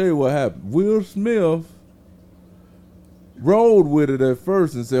 I'm gonna tell you what happened. Will Smith rolled with it at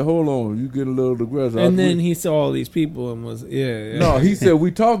first and said, "Hold on, you getting a little aggressive." And then he saw all these people and was yeah. No, he said,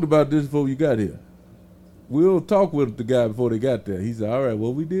 "We talked about this before you got here. We'll talk with the guy before they got there." He said, "All right,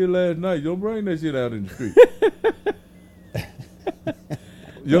 well, we did last night. Don't bring that shit out in the street."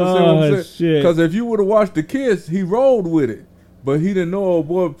 You understand what I'm saying? Because if you would have watched the kiss, he rolled with it, but he didn't know old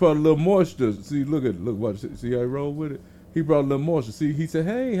boy brought a little moisture. See, watch, see how he rolled with it. He brought a little moisture. See, he said,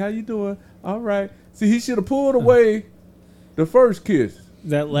 "Hey, how you doing? All right." See, he should have pulled away the first kiss.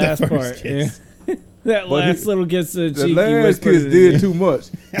 That last part. kiss. Yeah. That But last little kiss to the The cheek. last kiss did too much.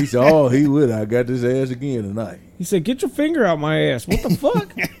 He said, "Oh, he would. I got this ass again tonight." He said, "Get your finger out my ass." What the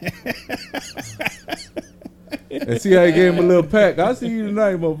fuck? And see how he gave him a little pack. "I'll see you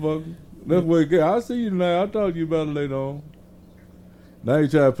tonight, motherfucker." That's what he get. "I'll see you tonight. I'll talk to you about it later on." Now he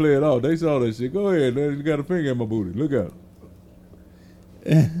try to play it off. They saw that shit. "Go ahead. You got a finger in my booty. Look out."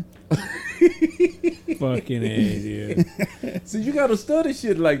 Fucking idiot. See, you got to study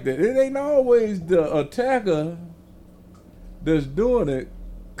shit like that. It ain't always the attacker that's doing it.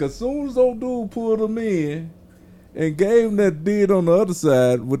 Because soon as old dude pulled him in and gave him that deed on the other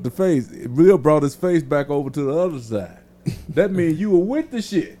side with the face, Will brought his face back over to the other side. That means you were with the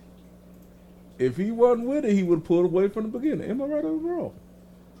shit. If he wasn't with it, he would have pulled away from the beginning. Am I right or wrong?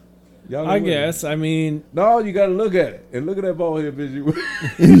 Y'all I ain't with guess. I mean, me? No, you got to look at it. And look at that bald head bitch.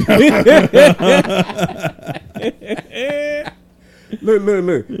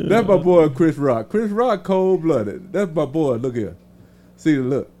 Look. That's my boy Chris Rock. Chris Rock cold-blooded. That's my boy. Look here. See the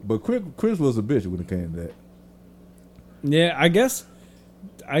look. But Chris was a bitch when it came to that. yeah, I guess.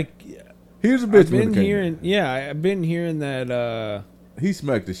 He was a bitch I've when been it came hearing. Yeah, I've been hearing that He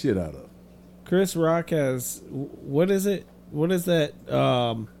smacked the shit out of. Chris Rock has. What is it? What is that?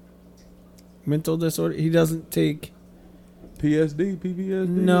 Mental disorder. He doesn't take. PSD, PPSD?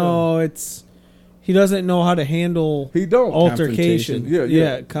 No, it's. He doesn't know how to handle. He don't. Altercation. Confrontation.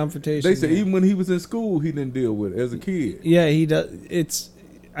 Yeah. Confrontation. They say yeah. even when he was in school, he didn't deal with it as a kid. Yeah, he does. It's.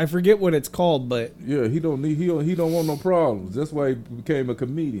 I forget what it's called, but Yeah, he don't want no problems. That's why he became a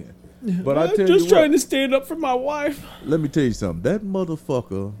comedian. But I I'm tell just you trying what, to stand up for my wife. let me tell you something. That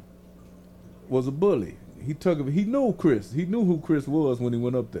motherfucker was a bully. He knew Chris. He knew who Chris was when he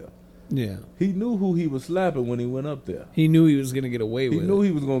went up there. Yeah, He knew who he was slapping when he went up there. he knew he was gonna get away He with knew it.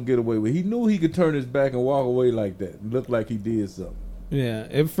 he was gonna get away with it. He knew he could turn his back and walk away like that and look like he did something. Yeah,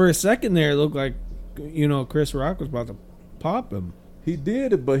 if for a second there, it looked like, Chris Rock was about to pop him. He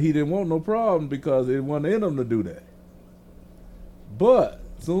did it, but he didn't want no problem because it wasn't in him to do that. But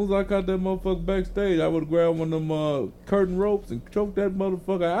as soon as I caught that motherfucker backstage, I would have grabbed one of them curtain ropes and choked that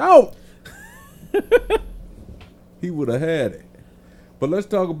motherfucker out. He would have had it. But let's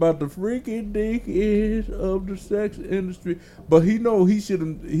talk about the freaky dinkies of the sex industry. But he know he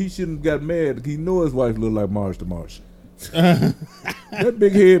shouldn't got mad. He know his wife looked like Marsh the Martian. That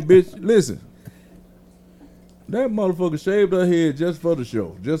big head bitch. Listen, that motherfucker shaved her head just for the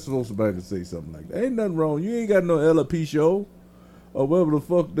show, just so somebody can say something like that. Ain't nothing wrong. You ain't got no LP show or whatever the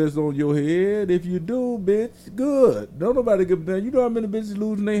fuck that's on your head. If you do, bitch, good. Don't nobody give a damn. You know how many bitches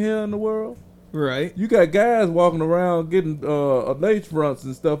losing their hair in the world? Right. You got guys walking around getting lace fronts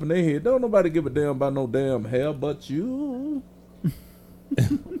and stuff in their head. Don't nobody give a damn about no damn hair but you.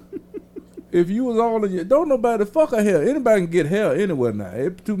 If you was all in your, don't nobody fuck a hair. Anybody can get hair anywhere now.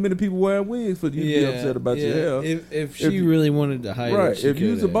 If too many people wearing wigs for you to be upset about your hair. If she really wanted to hide Right. it, she If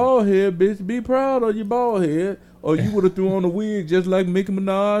you was a could bald head, bitch, be proud of your bald head. Or you would have threw on a wig just like Nicki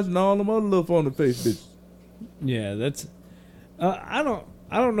Minaj and all them other little funny face bitches. Yeah, that's. I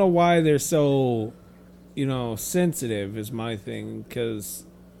don't know why they're so, sensitive. Is my thing, because,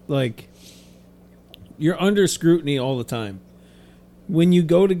 you're under scrutiny all the time. When you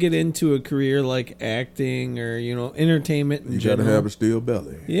go to get into a career like acting or entertainment in You general, gotta have a steel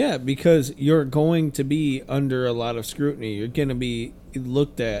belly. yeah, because you're going to be under a lot of scrutiny. You're going to be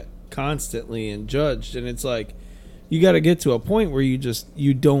looked at constantly and judged, and it's like you got to get to a point where you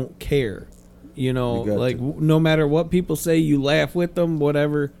don't care. No matter what people say, you laugh with them,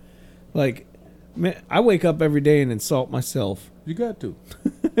 whatever. Man, I wake up every day and insult myself. You got to.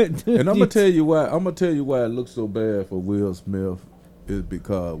 And I'm gonna tell you why. I'm gonna tell you why it looks so bad for Will Smith is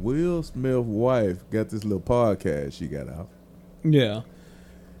because Will Smith's wife got this little podcast she got out, Yeah.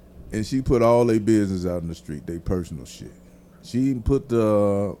 and she put all their business out in the street, their personal shit. She even put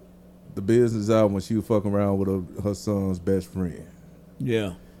the the business out when she was fucking around with her son's best friend.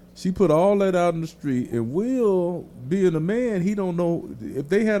 Yeah. She put all that out in the street, and Will, being a man, he don't know if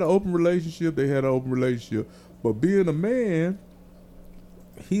they had an open relationship. They had an open relationship, but being a man,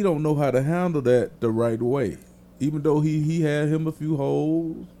 he don't know how to handle that the right way. Even though he had him a few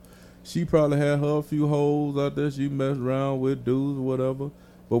hoes, she probably had her a few hoes out there she messed around with, dudes or whatever.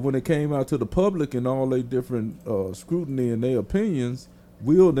 But when it came out to the public and all their different scrutiny and their opinions,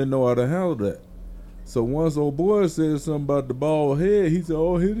 Will didn't know how to handle that. So once old boy said something about the bald head, he said,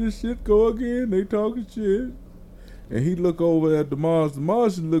 "Oh, here this shit go again. They talking shit." And he looked over at the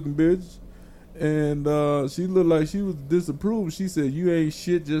Martian looking bitch, and she looked like she was disapproved. She said, "You ain't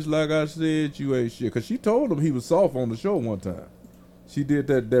shit, just like I said you ain't shit." Because she told him he was soft on the show one time. She did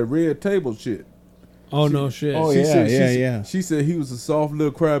that red table shit. Oh, no shit. Oh, She yeah, said, She said he was a soft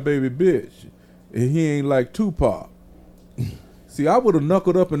little crybaby bitch, and he ain't like Tupac. See, I would have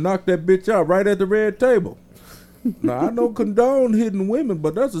knuckled up and knocked that bitch out right at the red table. Now, I don't condone hitting women,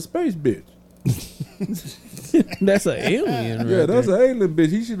 but that's a space bitch. That's an alien, right? Yeah, that's an alien bitch.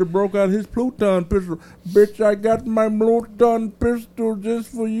 He should have broke out his Pluton pistol. Bitch, I got my Pluton pistol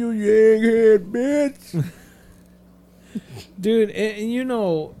just for you, you egghead bitch. Dude, and you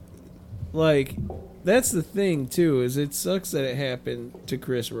know, like, that's the thing, too, is it sucks that it happened to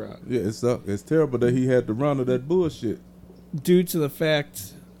Chris Rock. Yeah, it sucks. It's terrible that he had to run to that bullshit. Due to the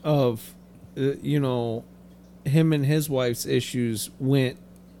fact of, you know, him and his wife's issues went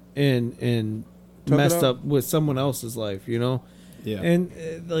and Took it messed out? up with someone else's life, you know? Yeah.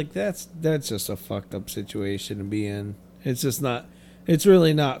 And, like, that's just a fucked up situation to be in. It's just not, it's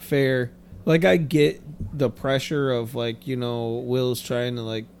really not fair. Like, I get the pressure of, like, you know, Will's trying to,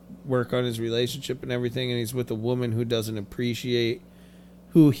 like, work on his relationship and everything, and he's with a woman who doesn't appreciate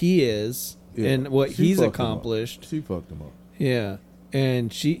who he is and what She he's fucked him up. accomplished. She fucked him up. Yeah.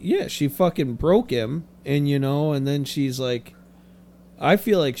 And she fucking broke him, and, you know, and then she's like, I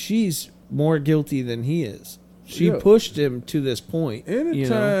feel like she's more guilty than he is. She Yeah. pushed him to this point. Anytime you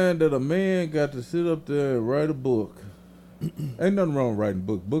know? that a man got to sit up there and write a book, ain't nothing wrong with writing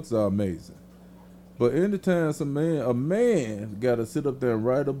books. Books are amazing. But anytime a man got to sit up there and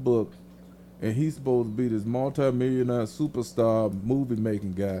write a book, and he's supposed to be this multi-millionaire superstar movie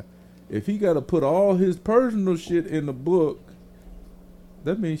making guy, if he got to put all his personal shit in the book,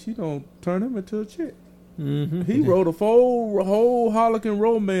 that means she don't turn him into a chick. Mm-hmm. He wrote a whole Harlequin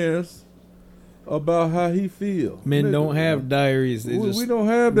romance about how he feels. Men don't have diaries. They just We don't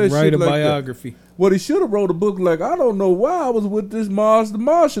have that write shit a like biography. that. What he should have wrote a book like, I don't know why I was with this the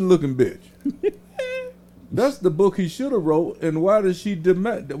Martian looking bitch. That's the book he should have wrote. And why did she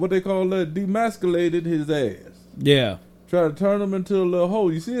what they call that, demasculated his ass? Yeah. Try to turn him into a little hoe.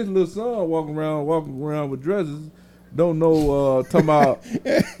 You see his little son walking around with dresses. Don't know talking about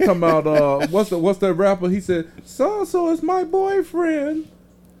what's that rapper? He said, so is my boyfriend.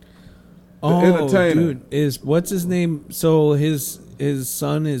 The entertainer. Dude, what's his name? So his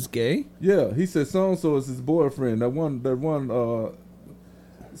son is gay? Yeah, he said so is his boyfriend. That one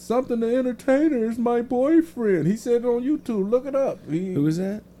something the entertainer is my boyfriend. He said it on YouTube. Look it up. Who is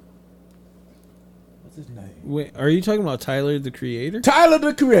that? What's his name? Wait, are you talking about Tyler the Creator? Tyler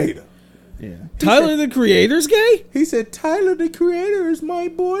the Creator. Yeah. Tyler the Creator's gay? He said Tyler the Creator is my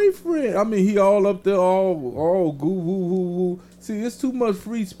boyfriend. I mean, he all up there, all goo woo woo woo. See, it's too much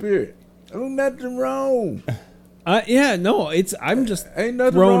free spirit. Ain't nothing wrong. Yeah, no, I'm just Ain't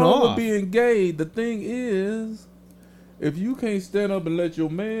nothing thrown wrong with off. being gay. The thing is, if you can't stand up and let your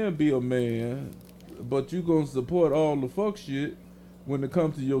man be a man, but you gonna support all the fuck shit when it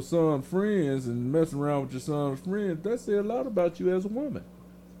comes to your son's friends and messing around with your son's friends, that say a lot about you as a woman.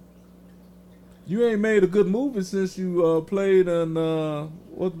 You ain't made a good movie since you played in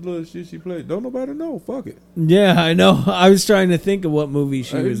what little shit she played. Don't nobody know. Fuck it. Yeah, I know. I was trying to think of what movie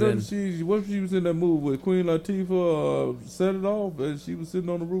she Ain't was in. nothing what if she was in that movie with Queen Latifah? Set It Off, and she was sitting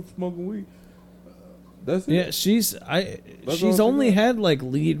on the roof smoking weed. That's it. Yeah, she's all only she got. had like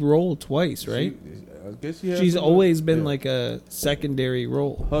lead role twice, right? I guess she has She's some- always been yeah. like a secondary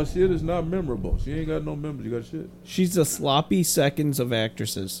role. Her shit is not memorable. She ain't got no memory. You got shit. She's the sloppy seconds of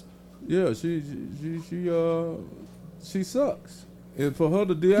actresses. Yeah, she sucks. And for her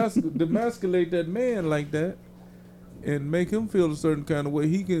to demasculate that man like that and make him feel a certain kind of way,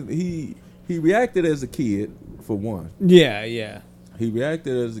 he reacted as a kid, for one. Yeah, yeah. He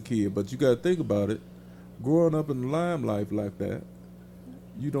reacted as a kid, but you got to think about it. Growing up in the limelight like that,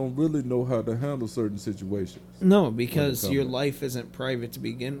 you don't really know how to handle certain situations. No, because When it your comes- life isn't private to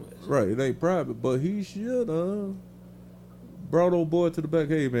begin with. Right, it ain't private, but he should have brought old boy to the back.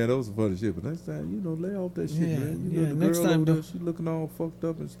 Hey man, that was some funny shit. But next time, lay off that shit, Yeah, man. yeah, The next girl time over there, don't- she looking all fucked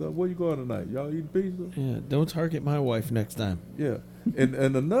up and stuff. Where you going tonight? Y'all eating pizza? Yeah, don't target my wife next time. Yeah. and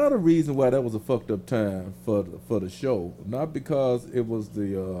another reason why that was a fucked up time for the show, not because it was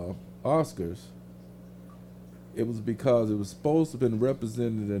the Oscars. It was because it was supposed to have been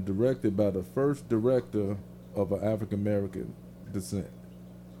represented and directed by the first director of an African American descent.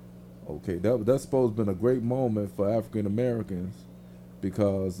 Okay, that's supposed to have been a great moment for African Americans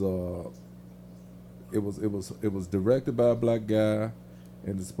because it was directed by a black guy,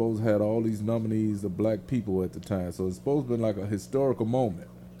 and it's supposed to have all these nominees of black people at the time. So it's supposed to have been like a historical moment.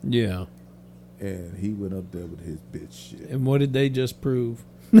 Yeah. And he went up there with his bitch shit. And what did they just prove?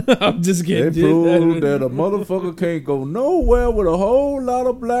 I'm just They kidding. proved that a motherfucker can't go nowhere with a whole lot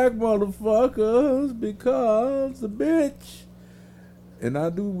of black motherfuckers because the bitch, and I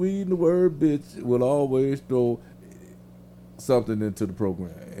do read the word bitch, will always throw something into the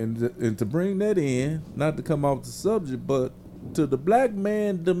program. And to bring that in, not to come off the subject, but to the black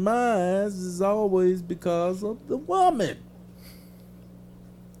man demise is always because of the woman.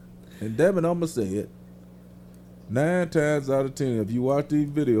 And damn it, I'm going to say it. 9 times out of 10, if you watch these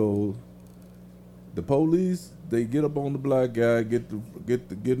videos, the police, they get up on the black guy,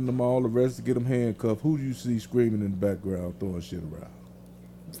 getting them all arrested, get them handcuffed. Who do you see screaming in the background, throwing shit around?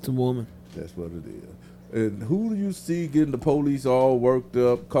 It's the woman. That's what it is. And who do you see getting the police all worked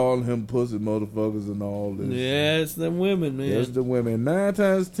up, calling him pussy motherfuckers and all this? Yeah, it's them women, man. That's the women. 9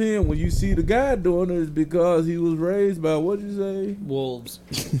 times 10, when you see the guy doing it, it's because he was raised by, what'd you say? Wolves.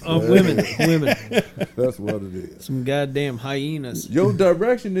 Women. That's what it is. Some goddamn hyenas. Your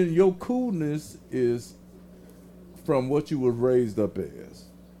direction and your coolness is from what you were raised up as.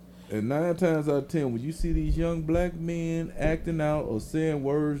 And 9 times out of 10, when you see these young black men acting out or saying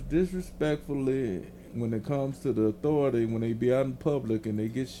words disrespectfully when it comes to the authority, when they be out in public and they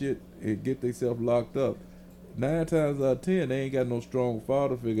get shit and get themselves locked up, 9 times out of 10, they ain't got no strong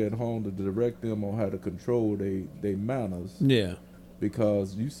father figure at home to direct them on how to control they manners. Yeah.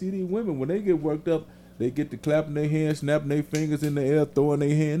 Because you see these women, when they get worked up, they get to clapping their hands, snapping their fingers in the air, throwing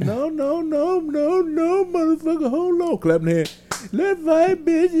their hand. No, motherfucker, hold on. Clapping their hand. Let's fight,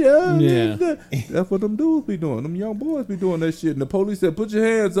 bitch. Yeah. That's what them dudes be doing. Them young boys be doing that shit. And the police said, put your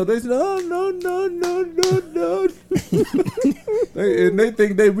hands up. They said, oh, no. And they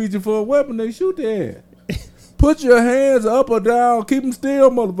think they reaching for a weapon. They shoot their ass. Put your hands up or down. Keep them still,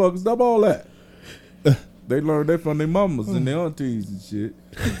 motherfuckers. Stop all that. They learned that from their mamas and their aunties and shit.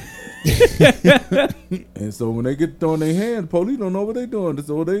 And so when they get throwing their hands, police don't know what they doing.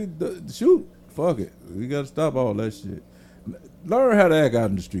 So they shoot. Fuck it. We got to stop all that shit. Learn how to act out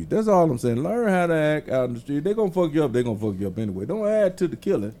in the street. That's all I'm saying. Learn how to act out in the street. They gonna fuck you up. They gonna fuck you up anyway. Don't add to the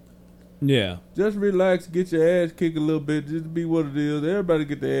killing. Yeah. Just relax. Get your ass kicked a little bit. Just be what it is. Everybody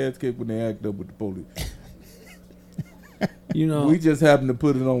get their ass kicked when they act up with the police. We just happen to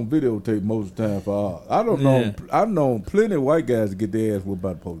put it on videotape most of the time for ours. I don't know. Yeah. I've known plenty of white guys to get their ass whipped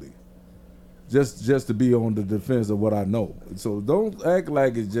by the police. Just to be on the defense of what I know. So don't act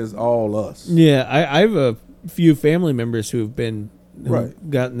like it's just all us. Yeah, I have a few family members who've Right.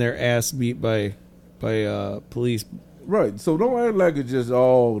 gotten their ass beat by police. Right. So don't act like it's just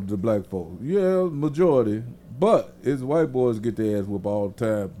all the black folks. Yeah, majority. But it's white boys get their ass whipped all the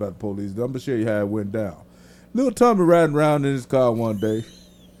time by the police. I'm going to show you how it went down. Little Tommy riding around in his car one day.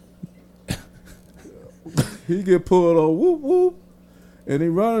 He get pulled over, whoop, whoop. And he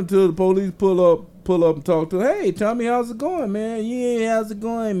run until the police pull up and talk to him. Hey, Tommy, how's it going, man? Yeah, how's it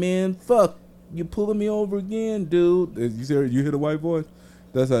going, man? Fuck, you pulling me over again, dude. You hear the white voice?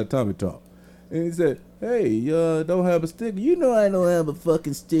 That's how Tommy talk. And he said, hey, don't have a sticker. You know I don't have a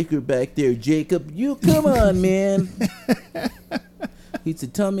fucking sticker back there, Jacob. You come on, man. He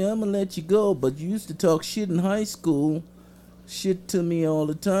said, Tommy, I'm going to let you go, but you used to talk shit in high school. Shit to me all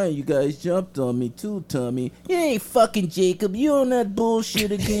the time. You guys jumped on me too, Tommy. Hey, fucking Jacob, you on that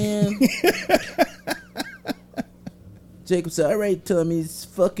bullshit again? Jacob said, all right, Tommy, it's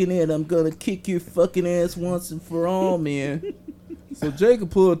fucking it. I'm going to kick your fucking ass once and for all, man. So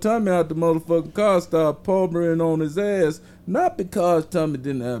Jacob pulled Tommy out the motherfucking car, started pulvering on his ass. Not because Tommy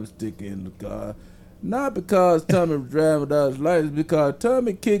didn't have a sticker in the car. Not because Tommy was driving without his license. Because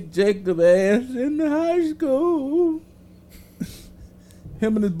Tommy kicked Jacob's ass in the high school.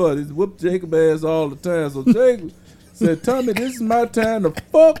 Him and his buddies whooped Jacob's ass all the time. So Jacob said, Tommy, this is my time to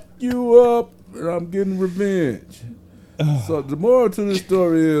fuck you up, and I'm getting revenge. So the moral to the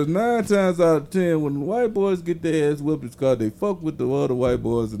story is 9 times out of 10, when the white boys get their ass whooped, it's because they fuck with the other white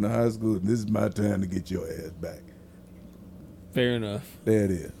boys in the high school, and this is my time to get your ass back. Fair enough. There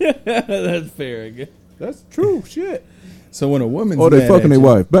it is. That's fair, I guess. That's true shit. So when a woman's Or they mad fucking at their you,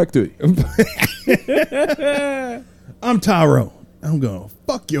 wife. Back to you. I'm Tyrone. I'm gonna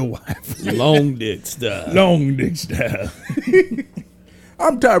fuck your wife. Long dick style. Long dick style.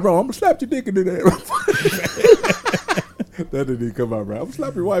 I'm Tyrone. I'm gonna slap your dick in the air. That didn't even come out right. I'm gonna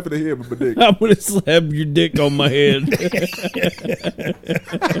slap your wife in the head with my dick. I'm gonna slap your dick on my head.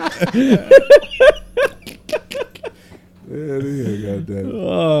 Yeah, goddamn.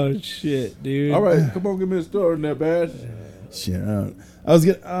 Oh shit, dude. All right, come on, give me a story in there, Bash. Shit, I was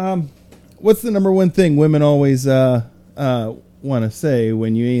gonna. What's the number one thing women always want to say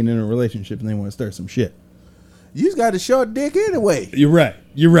when you ain't in a relationship and they want to start some shit? You just got a short dick anyway. You're right.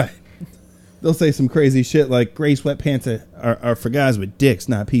 They'll say some crazy shit like gray sweatpants are for guys with dicks,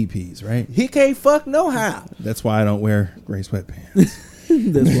 not pee-pees, right? He can't fuck no how. That's why I don't wear gray sweatpants.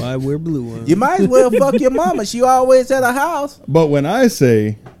 That's why I wear blue ones. You might as well fuck your mama. She always at her house. But when I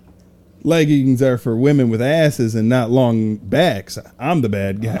say leggings are for women with asses and not long backs, I'm the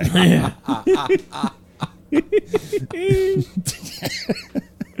bad guy.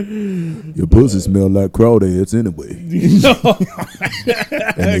 Your pussy smell like crawdads anyway.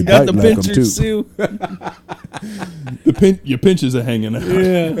 I got the pinchers too. Your pinches are hanging out.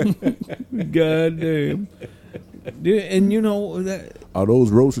 Yeah. God damn. Dude, and you know that. Are those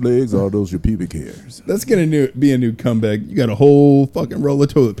roast legs or are those your pubic hairs? That's gonna be a new comeback. You got a whole fucking roll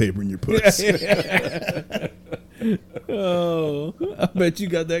of toilet paper in your puss. Oh, I bet you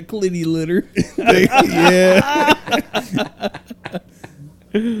got that Clitty Litter. Yeah.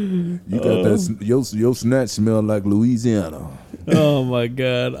 You got that. Your snatch smell like Louisiana. Oh my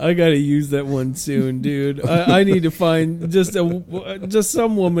god, I gotta use that one soon, dude. I need to find just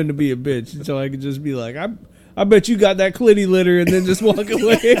some woman to be a bitch, so I can just be like, I bet you got that Clitty Litter, and then just walk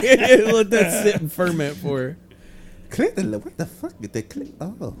away and let that sit and ferment for her. Clitty Litter? What the fuck did they click?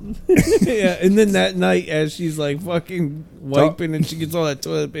 Oh. Yeah, and then that night, as she's like fucking wiping and she gets all that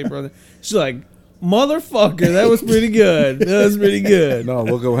toilet paper on there, she's like, motherfucker, that was pretty good. That was pretty good. No,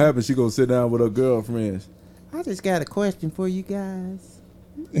 what's gonna happen? She gonna sit down with her girlfriends. I just got a question for you guys.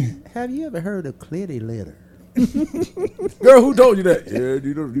 Have you ever heard of Clitty Litter? Girl, who told you that? Yeah,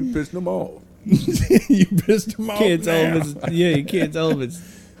 you pissed them off. You pissed him off. Can't tell if it's, you can't tell if it's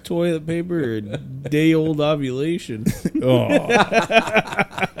toilet paper or day old ovulation. Oh.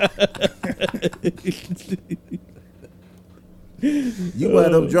 You wear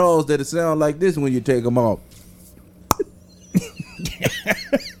them drawers that sound like this when you take them off.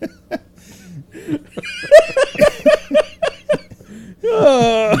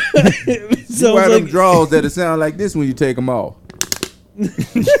 You wear them drawers that sound like this when you take them off.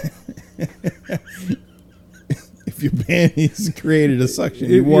 If your panties created a suction,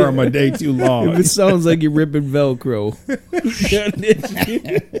 you wore them a day too long. If it sounds like you're ripping Velcro.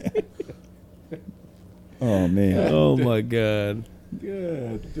 Oh man. Oh my god.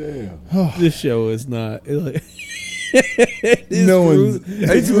 God damn. This show is not. It's No one's-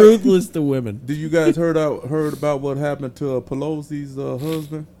 it's ruthless to women. Did you guys heard about what happened to Pelosi's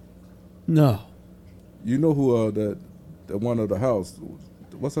husband? No. You know who that one of the house.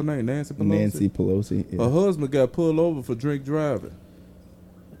 What's her name? Nancy Pelosi. Nancy Pelosi. Yeah. Her husband got pulled over for drink driving.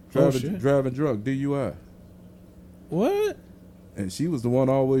 Shit. Driving drunk, DUI. What? And she was the one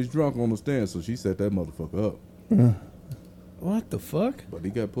always drunk on the stand, so she set that motherfucker up. What the fuck? But he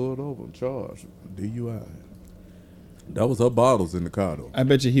got pulled over and charged with DUI. That was her bottles in the car, though. I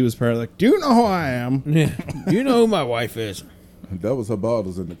bet you he was probably like, "Do you know who I am?" Yeah. You know who my wife is. That was her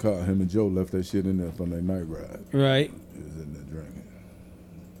bottles in the car. Him and Joe left that shit in there from their night ride. Right. He was in there drinking.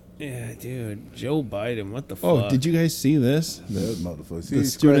 Yeah, dude. Joe Biden, what the fuck? Oh, did you guys see this? That motherfucker. See, The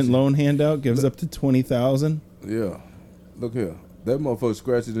he's student scratching- loan handout gives up to 20,000. Yeah. Look here. That motherfucker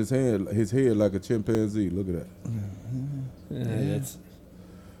scratching his head like a chimpanzee. Look at that. That's,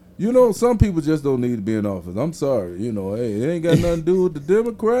 You know, some people just don't need to be in office. I'm sorry. You know, hey, it ain't got nothing to do with the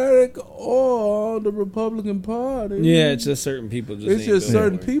Democratic or the Republican Party. yeah, it's just certain people just It's ain't just doing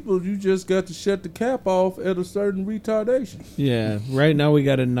certain it. people. You just got to shut the cap off at a certain retardation. Yeah, right now we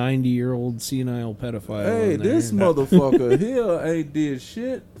got a 90-year-old senile pedophile. Hey, in there. this motherfucker here ain't did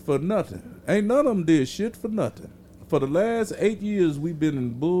shit for nothing. Ain't none of them did shit for nothing. For the last 8 years, we've been in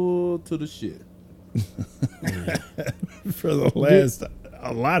bull to the shit. For the last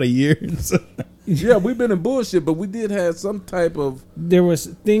a lot of years. Yeah, we've been in bullshit, but we did have some type of There was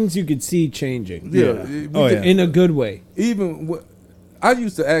things you could see changing. Oh, yeah. In a good way. I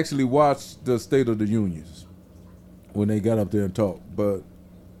used to actually watch the State of the Unions when they got up there and talked, but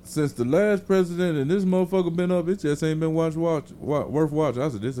since the last president and this motherfucker been up, it just ain't been worth watching. I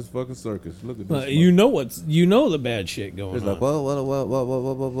said, this is fucking circus. Look at this. You know the bad shit going It's on. like,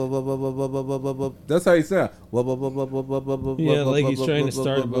 that's how he sound. Yeah, like he's trying to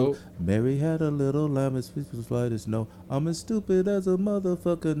start a boat. Mary had a little lamb, his feet was white as snow. I'm as stupid as a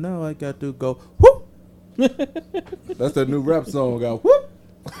motherfucker, now I got to go. Whoop! That's that new rap song. Out. Whoop.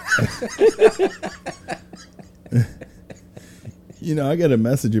 You know, I got a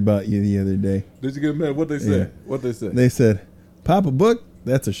message about you the other day. Did you get mad? What they say? Yeah. What they say? They said, Papa Book,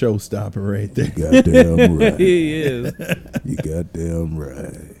 that's a showstopper right there. Goddamn right. He is. You goddamn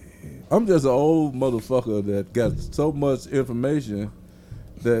right. I'm just an old motherfucker that got so much information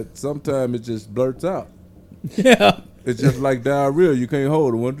that sometimes it just blurts out. Yeah. It's just like diarrhea. You can't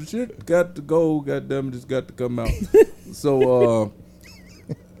hold it. When the shit got to go, goddamn it, it's got to come out. So,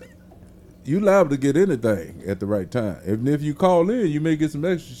 you liable to get anything at the right time. Even if you call in, you may get some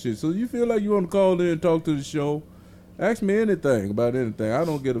extra shit. So you feel like you want to call in and talk to the show, ask me anything about anything. I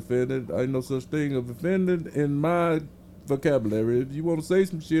don't get offended. I ain't no such thing of offended in my vocabulary. If you want to say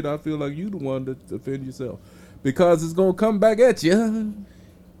some shit, I feel like you the one that offend yourself. Because it's going to come back at you.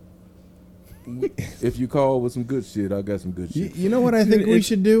 If you call with some good shit, I got some good shit. You know what I think we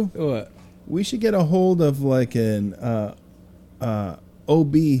should do? What? We should get a hold of like an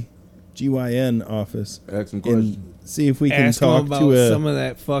OB-GYN office Ask some questions. and see if we can Ask him talk about to a... some of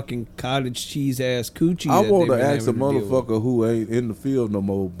that fucking cottage cheese ass coochie. I that want they've to been ask a having to deal with. motherfucker who ain't in the field no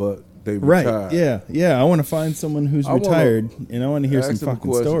more, but they Right, retired. yeah. I want to find someone who's I wanna retired, and I want to hear some Ask them a fucking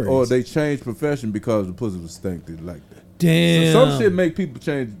question. stories. Or they changed profession because the pussy was stanky like that. Damn. So some shit make people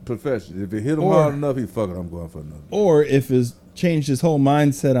change profession. If it hit him Or- hard enough, he fuck it. I'm going for another. Or if his changed his whole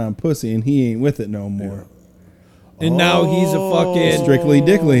mindset on pussy and he ain't with it no more. And now he's a fucking Strictly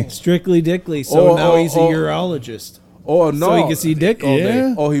Dickly. Strictly Dickly. So Or- now or- he's a or- urologist. Or no, So he can see dick all day.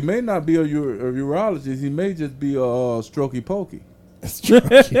 Yeah. Or he may not be a urologist. He may just be a strokey pokey.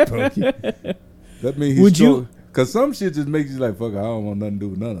 Strokey pokey. That means he's Would you- Because some shit just makes you like, fuck it, I don't want nothing to do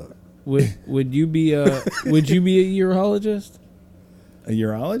with none of it. Would you be a urologist? A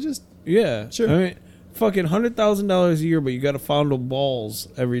urologist? Yeah. Sure. I mean, fucking $100,000 a year, but you got to fondle balls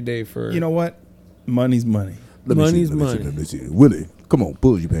every day for. You know what? Money's money. Money's money. Let me see. Willie, come on,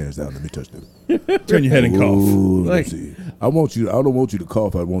 pull your pants down. Let me touch them. Turn your head and cough. Ooh, Like- let me see. I don't want you to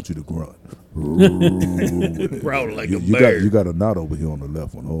cough. I want you to grunt. Growl like a You bird. got a knot over here on the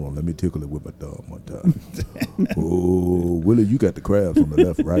left one. Hold on, let me tickle it with my thumb one time. Oh, Willie, you got the crabs on the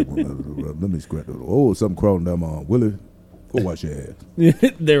left, right one. Let me scratch it. Oh, something crawling down my arm. Willie, go wash your ass.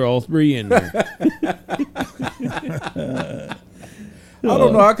 They're all three in there. I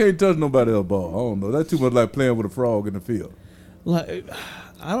don't know. I can't touch nobody else's ball. I don't know. That's too much like playing with a frog in the field. Like,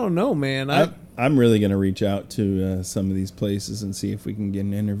 I don't know, man. I'm really going to reach out to some of these places and see if we can get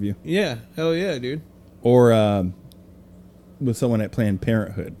an interview. Yeah, hell yeah, dude. Or with someone at Planned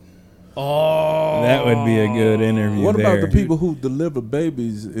Parenthood. Oh, That would be a good interview. What there. about the people who deliver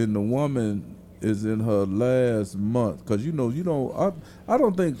babies and the woman is in her last month? Because I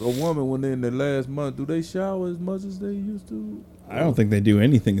don't think a woman when they're in their last month, do they shower as much as they used to? I don't think they do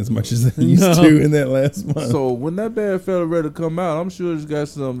anything as much as they used No. to in that last month. So when that bad fella ready to come out, I'm sure it's got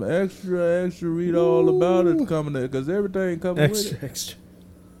some extra read all about it coming there because everything coming extra, with extra.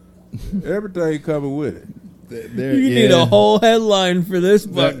 it. Everything coming with it. You need a whole headline for this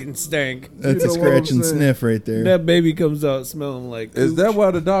fucking stank. That's You a know what I'm scratch and saying? sniff right there. That baby comes out smelling like. Is that cooch.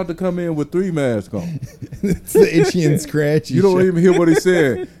 why the doctor come in with 3 masks on? It's the itchy and scratchy. You don't shit. even hear what he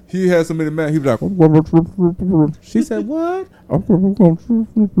said. He had so many masks. He was like, she said, what?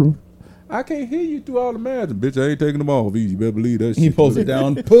 I can't hear you through all the masks. Bitch, I ain't taking them off. You better believe that shit. He pulls it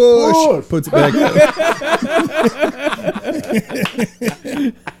down, push, puts it back up.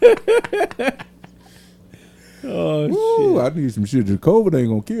 Oh Ooh, I need some shit. The COVID ain't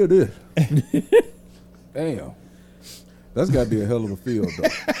gonna kill this. Damn. That's got to be a hell of a field, though.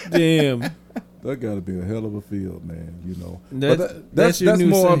 shit! Damn. That got to be a hell of a field, man. You know, That's your that's new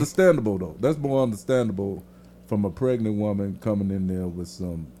more saying. understandable, though. That's more understandable from a pregnant woman coming in there with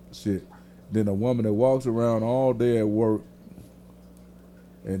some shit than a woman that walks around all day at work,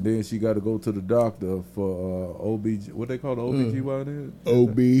 and then she got to go to the doctor for OB. What they call the OBGYN?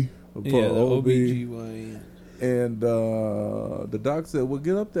 OB. For Yeah, the OB. OBGYN. And the doc said, "Well,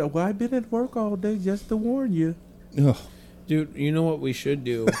 get up there." Well, I've been at work all day just to warn you. Ugh. Dude, you know what we should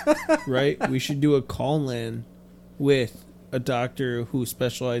do, right? We should do a call-in with a doctor who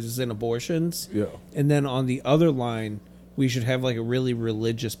specializes in abortions. Yeah. And then on the other line, we should have like a really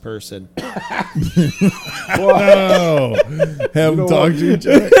religious person. Oh, have them know talk what? to each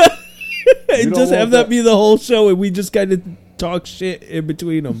other. And don't just have want that that. be the whole show, and we just kind of talk shit in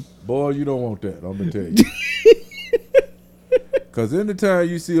between them. Boy, you don't want that. I'm gonna tell you. Cause anytime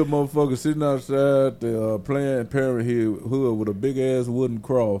you see a motherfucker sitting outside the Planned Parenthood with a big ass wooden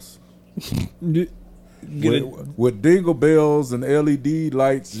cross, with dingle bells and LED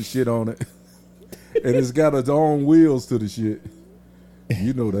lights and shit on it, and it's got its own wheels to the shit.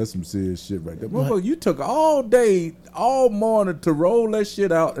 You know that's some serious shit right there. Motherfucker, you took all day, all morning to roll that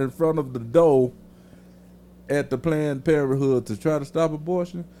shit out in front of the door at the Planned Parenthood to try to stop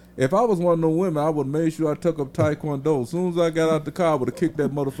abortion. If I was one of them women, I would have made sure I took up Taekwondo. As soon as I got out the car, I would have kicked that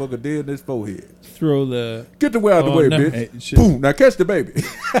motherfucker dead in his forehead. Throw the... Get the way out the way, no. bitch. Hey, Boom. Now catch the baby.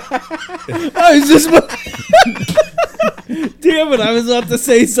 I was just... Damn it, I was about to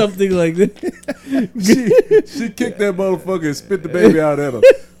say something like that. she kicked that motherfucker and spit the baby out at her.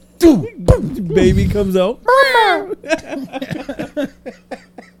 Baby comes out.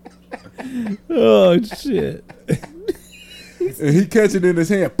 Oh, shit. And he catch it in his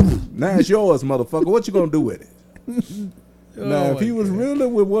hand. Now it's yours, motherfucker. What you gonna do with it? Now, if he was really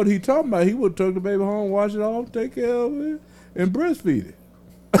with what he talking about, he would take the baby home, wash it off, take care of it, and breastfeed it.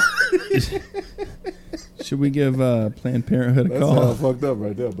 Should we give Planned Parenthood a That's call? all fucked up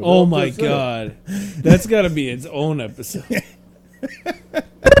right there. But Oh I'm my just saying. God. That's got to be its own episode.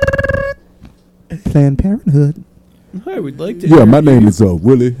 Planned Parenthood. I would like to. Yeah, my name is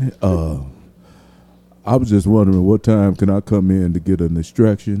Willie. I was just wondering what time can I come in to get an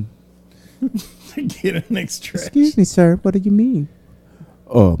extraction? Get an extraction. Excuse me, sir. What do you mean?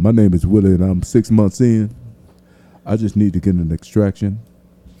 My name is Willie, and I'm 6 months in. I just need to get an extraction.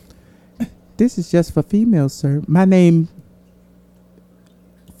 This is just for females, sir. My name.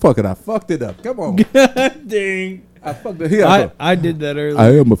 Fuck it, I fucked it up. Come on. Dang. I fucked it. Here I go. I did that earlier.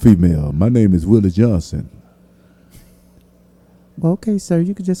 I am a female. My name is Willie Johnson. Well, okay, sir.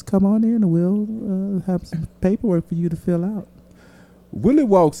 You can just come on in, and we'll have some paperwork for you to fill out. Willie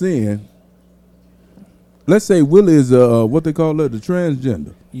walks in. Let's say Willie is what they call it, the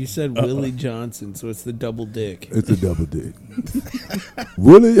transgender. You said Willie Johnson, so it's the double dick. It's a double dick.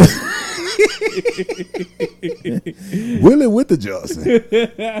 Willie Willie with the Johnson.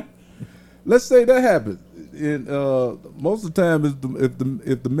 Let's say that happens. And most of the time is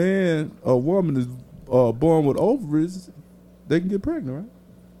if the man or woman is born with ovaries, they can get pregnant,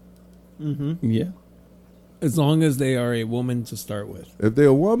 right? Mm-hmm. Yeah. As long as they are a woman to start with. If they're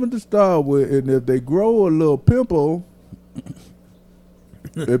a woman to start with, and if they grow a little pimple,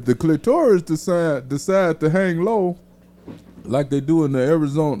 if the clitoris decide to hang low, like they do in the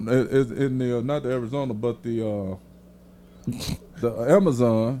Arizona, in the not the Arizona, but the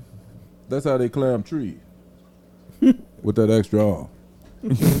Amazon, that's how they climb trees with that extra arm.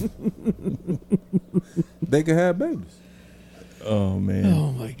 They can have babies. Oh man.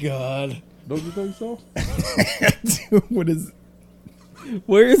 Oh my God. Don't you think so? What is?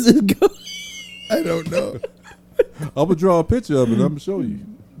 Where is it going? I don't know. I'm gonna draw a picture of it. I'm gonna show you.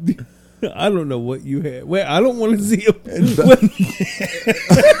 I don't know what you had. Wait, I don't want to see it.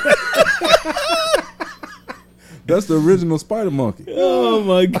 That's the original spider monkey. Oh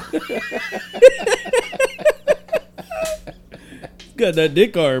my God. Got that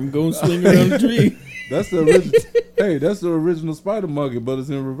dick arm going swing around the tree. That's the original. Hey, that's the original spider monkey, but it's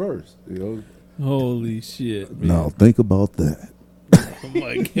in reverse. You know. Holy shit, man. Now think about that. Oh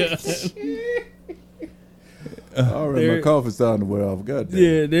my God. All right, my coffee's starting to wear off. God damn.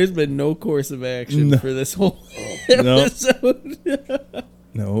 Yeah, there's been no course of action No. for this whole No. episode.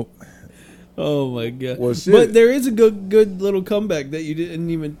 No. Oh my God. Well, shit. But there is a good little comeback that you didn't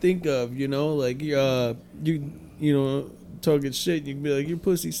even think of, you know, like you know, talking shit, you can be like, your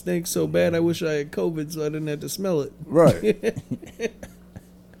pussy stinks so bad I wish I had COVID so I didn't have to smell it. Right.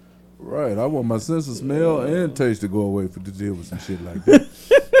 Right. I want my sense of smell and taste to go away to deal with some shit like that.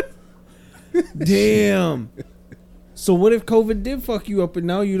 Damn. So what if COVID did fuck you up and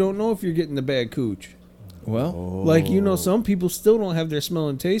now you don't know if you're getting the bad cooch? Well, Like, you know, some people still don't have their smell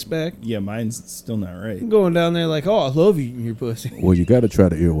and taste back. yeah, mine's still not right. Going down there like, oh, I love eating your pussy. Well, you got to try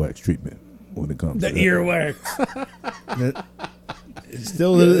the earwax treatment when it comes The to that. earwax.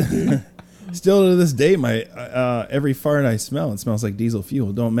 Still to this day, my every fart I smell, it smells like diesel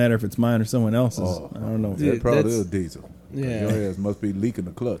fuel. Don't matter if it's mine or someone else's. Oh. I don't know. Dude, That probably that's- is diesel. Yeah. Your ass must be leaking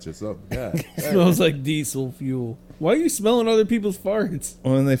the clutch or something. God. Smells like diesel fuel. Why are you smelling other people's farts?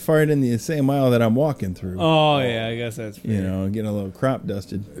 When they fart in the same aisle that I'm walking through, Oh, yeah, I guess that's fair. you know, getting a little crop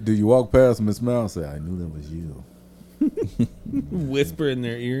dusted. Do you walk past them and smell and say, I knew that was you? Whisper in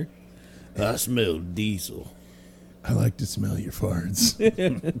their ear. I smell diesel. I like to smell your farts.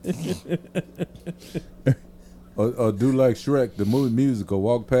 Or do like Shrek, the movie musical,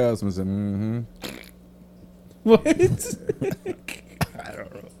 walk past them and say, mm-hmm. What? Because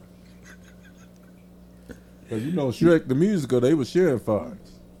you know Shrek the musical, they were sharing farts.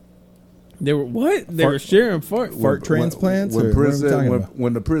 They were what? They were sharing fart. Fart transplants? Or what are we talking about?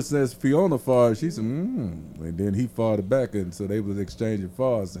 When the Princess Fiona farted, she said, and then he farted back, and so they was exchanging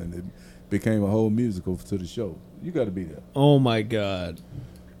farts, and it became a whole musical to the show. You got to be there. Oh my god.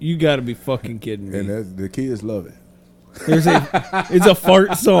 You got to be fucking kidding me. And the kids love it. It's a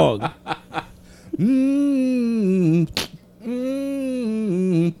fart song.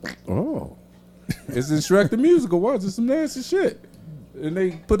 Oh. It's in Shrek the musical. Watch it, some nasty shit. And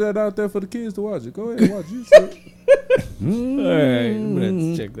they put that out there for the kids to watch it. Go ahead and watch it. All right, I'm gonna have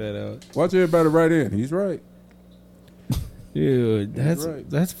to check that out. Watch everybody right in. He's right. Dude, that's right.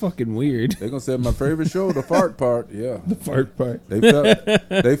 that's fucking weird. They're gonna say my favorite show, the fart part. Yeah, The fart part.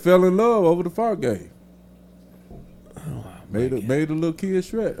 they fell in love over the fart game. Made a little kid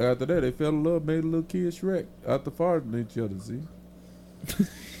Shrek. After that, they fell in love. Made a little kid Shrek after farting at each other. See,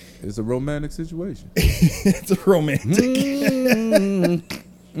 it's a romantic situation. It's a romantic.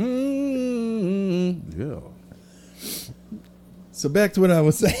 Yeah. So back to what I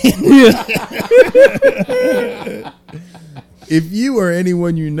was saying. If you or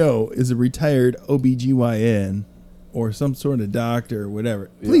anyone you know is a retired OBGYN or some sort of doctor or whatever,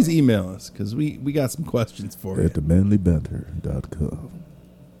 please email us because we got some questions for you. At themanlybanter.com.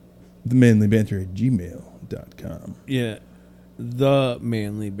 themanlybanter@gmail.com. Yeah. The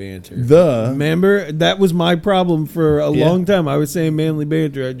manly banter. Remember, that was my problem for a long time. I was saying manly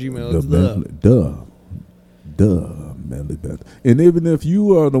banter at Gmail. It's The manly banter. And even if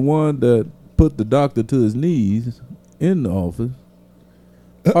you are the one that put the doctor to his knees in the office,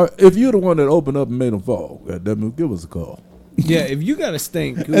 or if you're the one that opened up and made him fall, goddammit, give us a call. Yeah, if you got a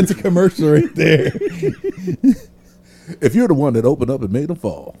stink, that's a commercial right there. If you're the one that opened up and made him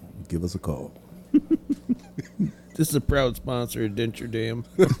fall, give us a call. this is a proud sponsor of Denture Dam.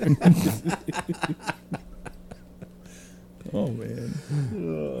 Oh man.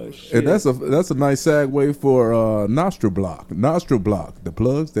 Oh, shit. And that's a nice segue for Nostril Block. Nostril Block, the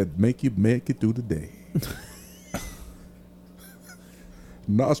plugs that make it through the day.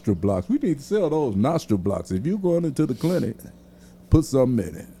 Nostril blocks. We need to sell those nostril blocks. If you're going into the clinic, put something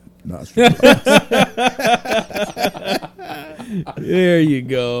in it. Nostril blocks. There you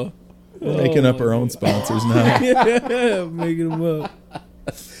go. Making up our own sponsors now. Yeah, making them up.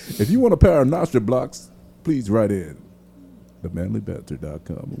 If you want a pair of nostril blocks, please write in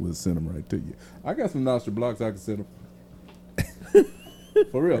themanlybanter.com and we'll send them right to you. I got some nostril blocks I can send them.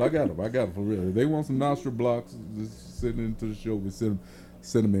 For real, I got them for real. If they want some nostril blocks, just send into the show. We send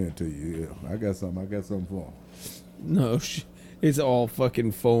them in to you. Yeah, I got something for them. No, it's all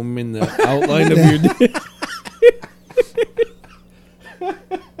fucking foam in the outline of your dick.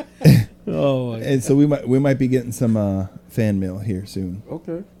 Oh, and so we might be getting some fan mail here soon.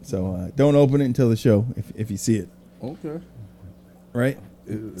 Okay. So don't open it until the show if you see it. Okay. Right?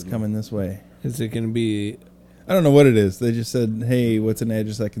 It's coming this way. Is it going to be? I don't know what it is. They just said, "Hey, what's an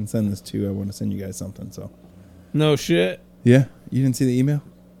address I can send this to? I want to send you guys something." So. No shit. Yeah, you didn't see the email?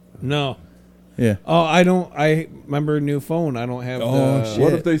 No. Yeah. Oh, I don't. I remember a new phone. I don't have. Shit.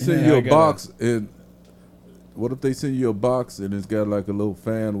 What if they send you a I box and? What if they send you a box and it's got like a little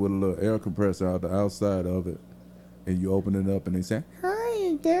fan with a little air compressor out the outside of it, and you open it up and they say,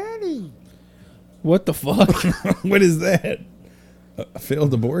 "Hi, Daddy." What the fuck? What is that? A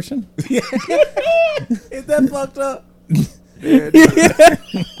failed abortion? Is that fucked up? Yeah,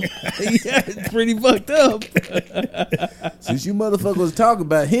 it's pretty fucked up. Since you motherfuckers talking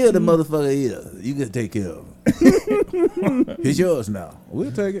about here, the motherfucker here, you can take care of him. It's yours now.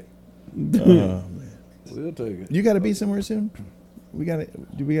 We'll take it. Man. We'll take it. You got to be somewhere soon? Do we got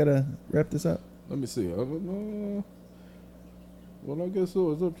to wrap this up? Let me see. Well, I guess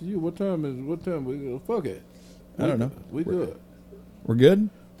so. It's up to you. What time? Fuck it. I don't know. We good. We're good?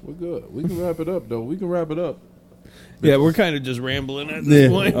 We're good. We can wrap it up, though. We can wrap it up. Yeah, we're kind of just rambling at this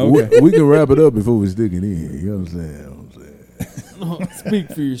point. Okay. We can wrap it up before we stick it in. You understand?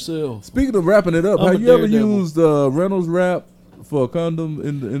 Speak for yourself. Speaking of wrapping it up, I'm have a you ever daredevil. used Reynolds wrap for a condom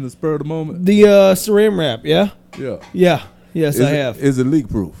in the spur of the moment? The saran wrap, yeah? Yeah. Yeah. Yes, I have. Is it leak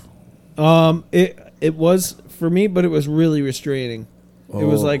proof? It was for me, but it was really restraining. It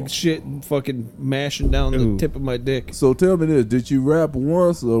was Oh. like shit fucking mashing down the Ooh. tip of my dick. So tell me this: did you wrap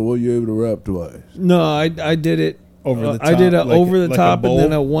once, or were you able to wrap twice? No, I did it Over the top, I did a like over the like a top and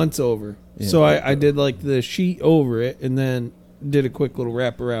then bowl? a once over. Yeah. So I did like the sheet over it and then did a quick little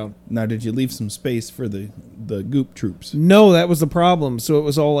wrap around. Now, did you leave some space for the goop troops? No, that was the problem. So it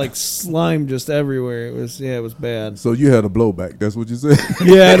was all like slime just everywhere. It was bad. So you had a blowback. That's what you said.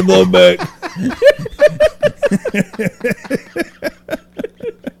 Yeah, I had to blow it back.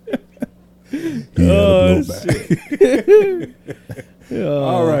 Oh, shit.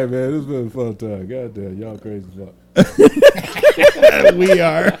 All right, man. This has been a fun time. Goddamn, y'all crazy fuck. We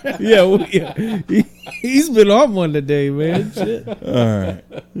are. He's been on one today, man. Shit. All right.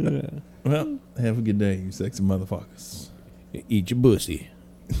 Well, have a good day, you sexy motherfuckers. Eat your pussy.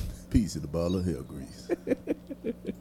 Piece of the ball of hair grease.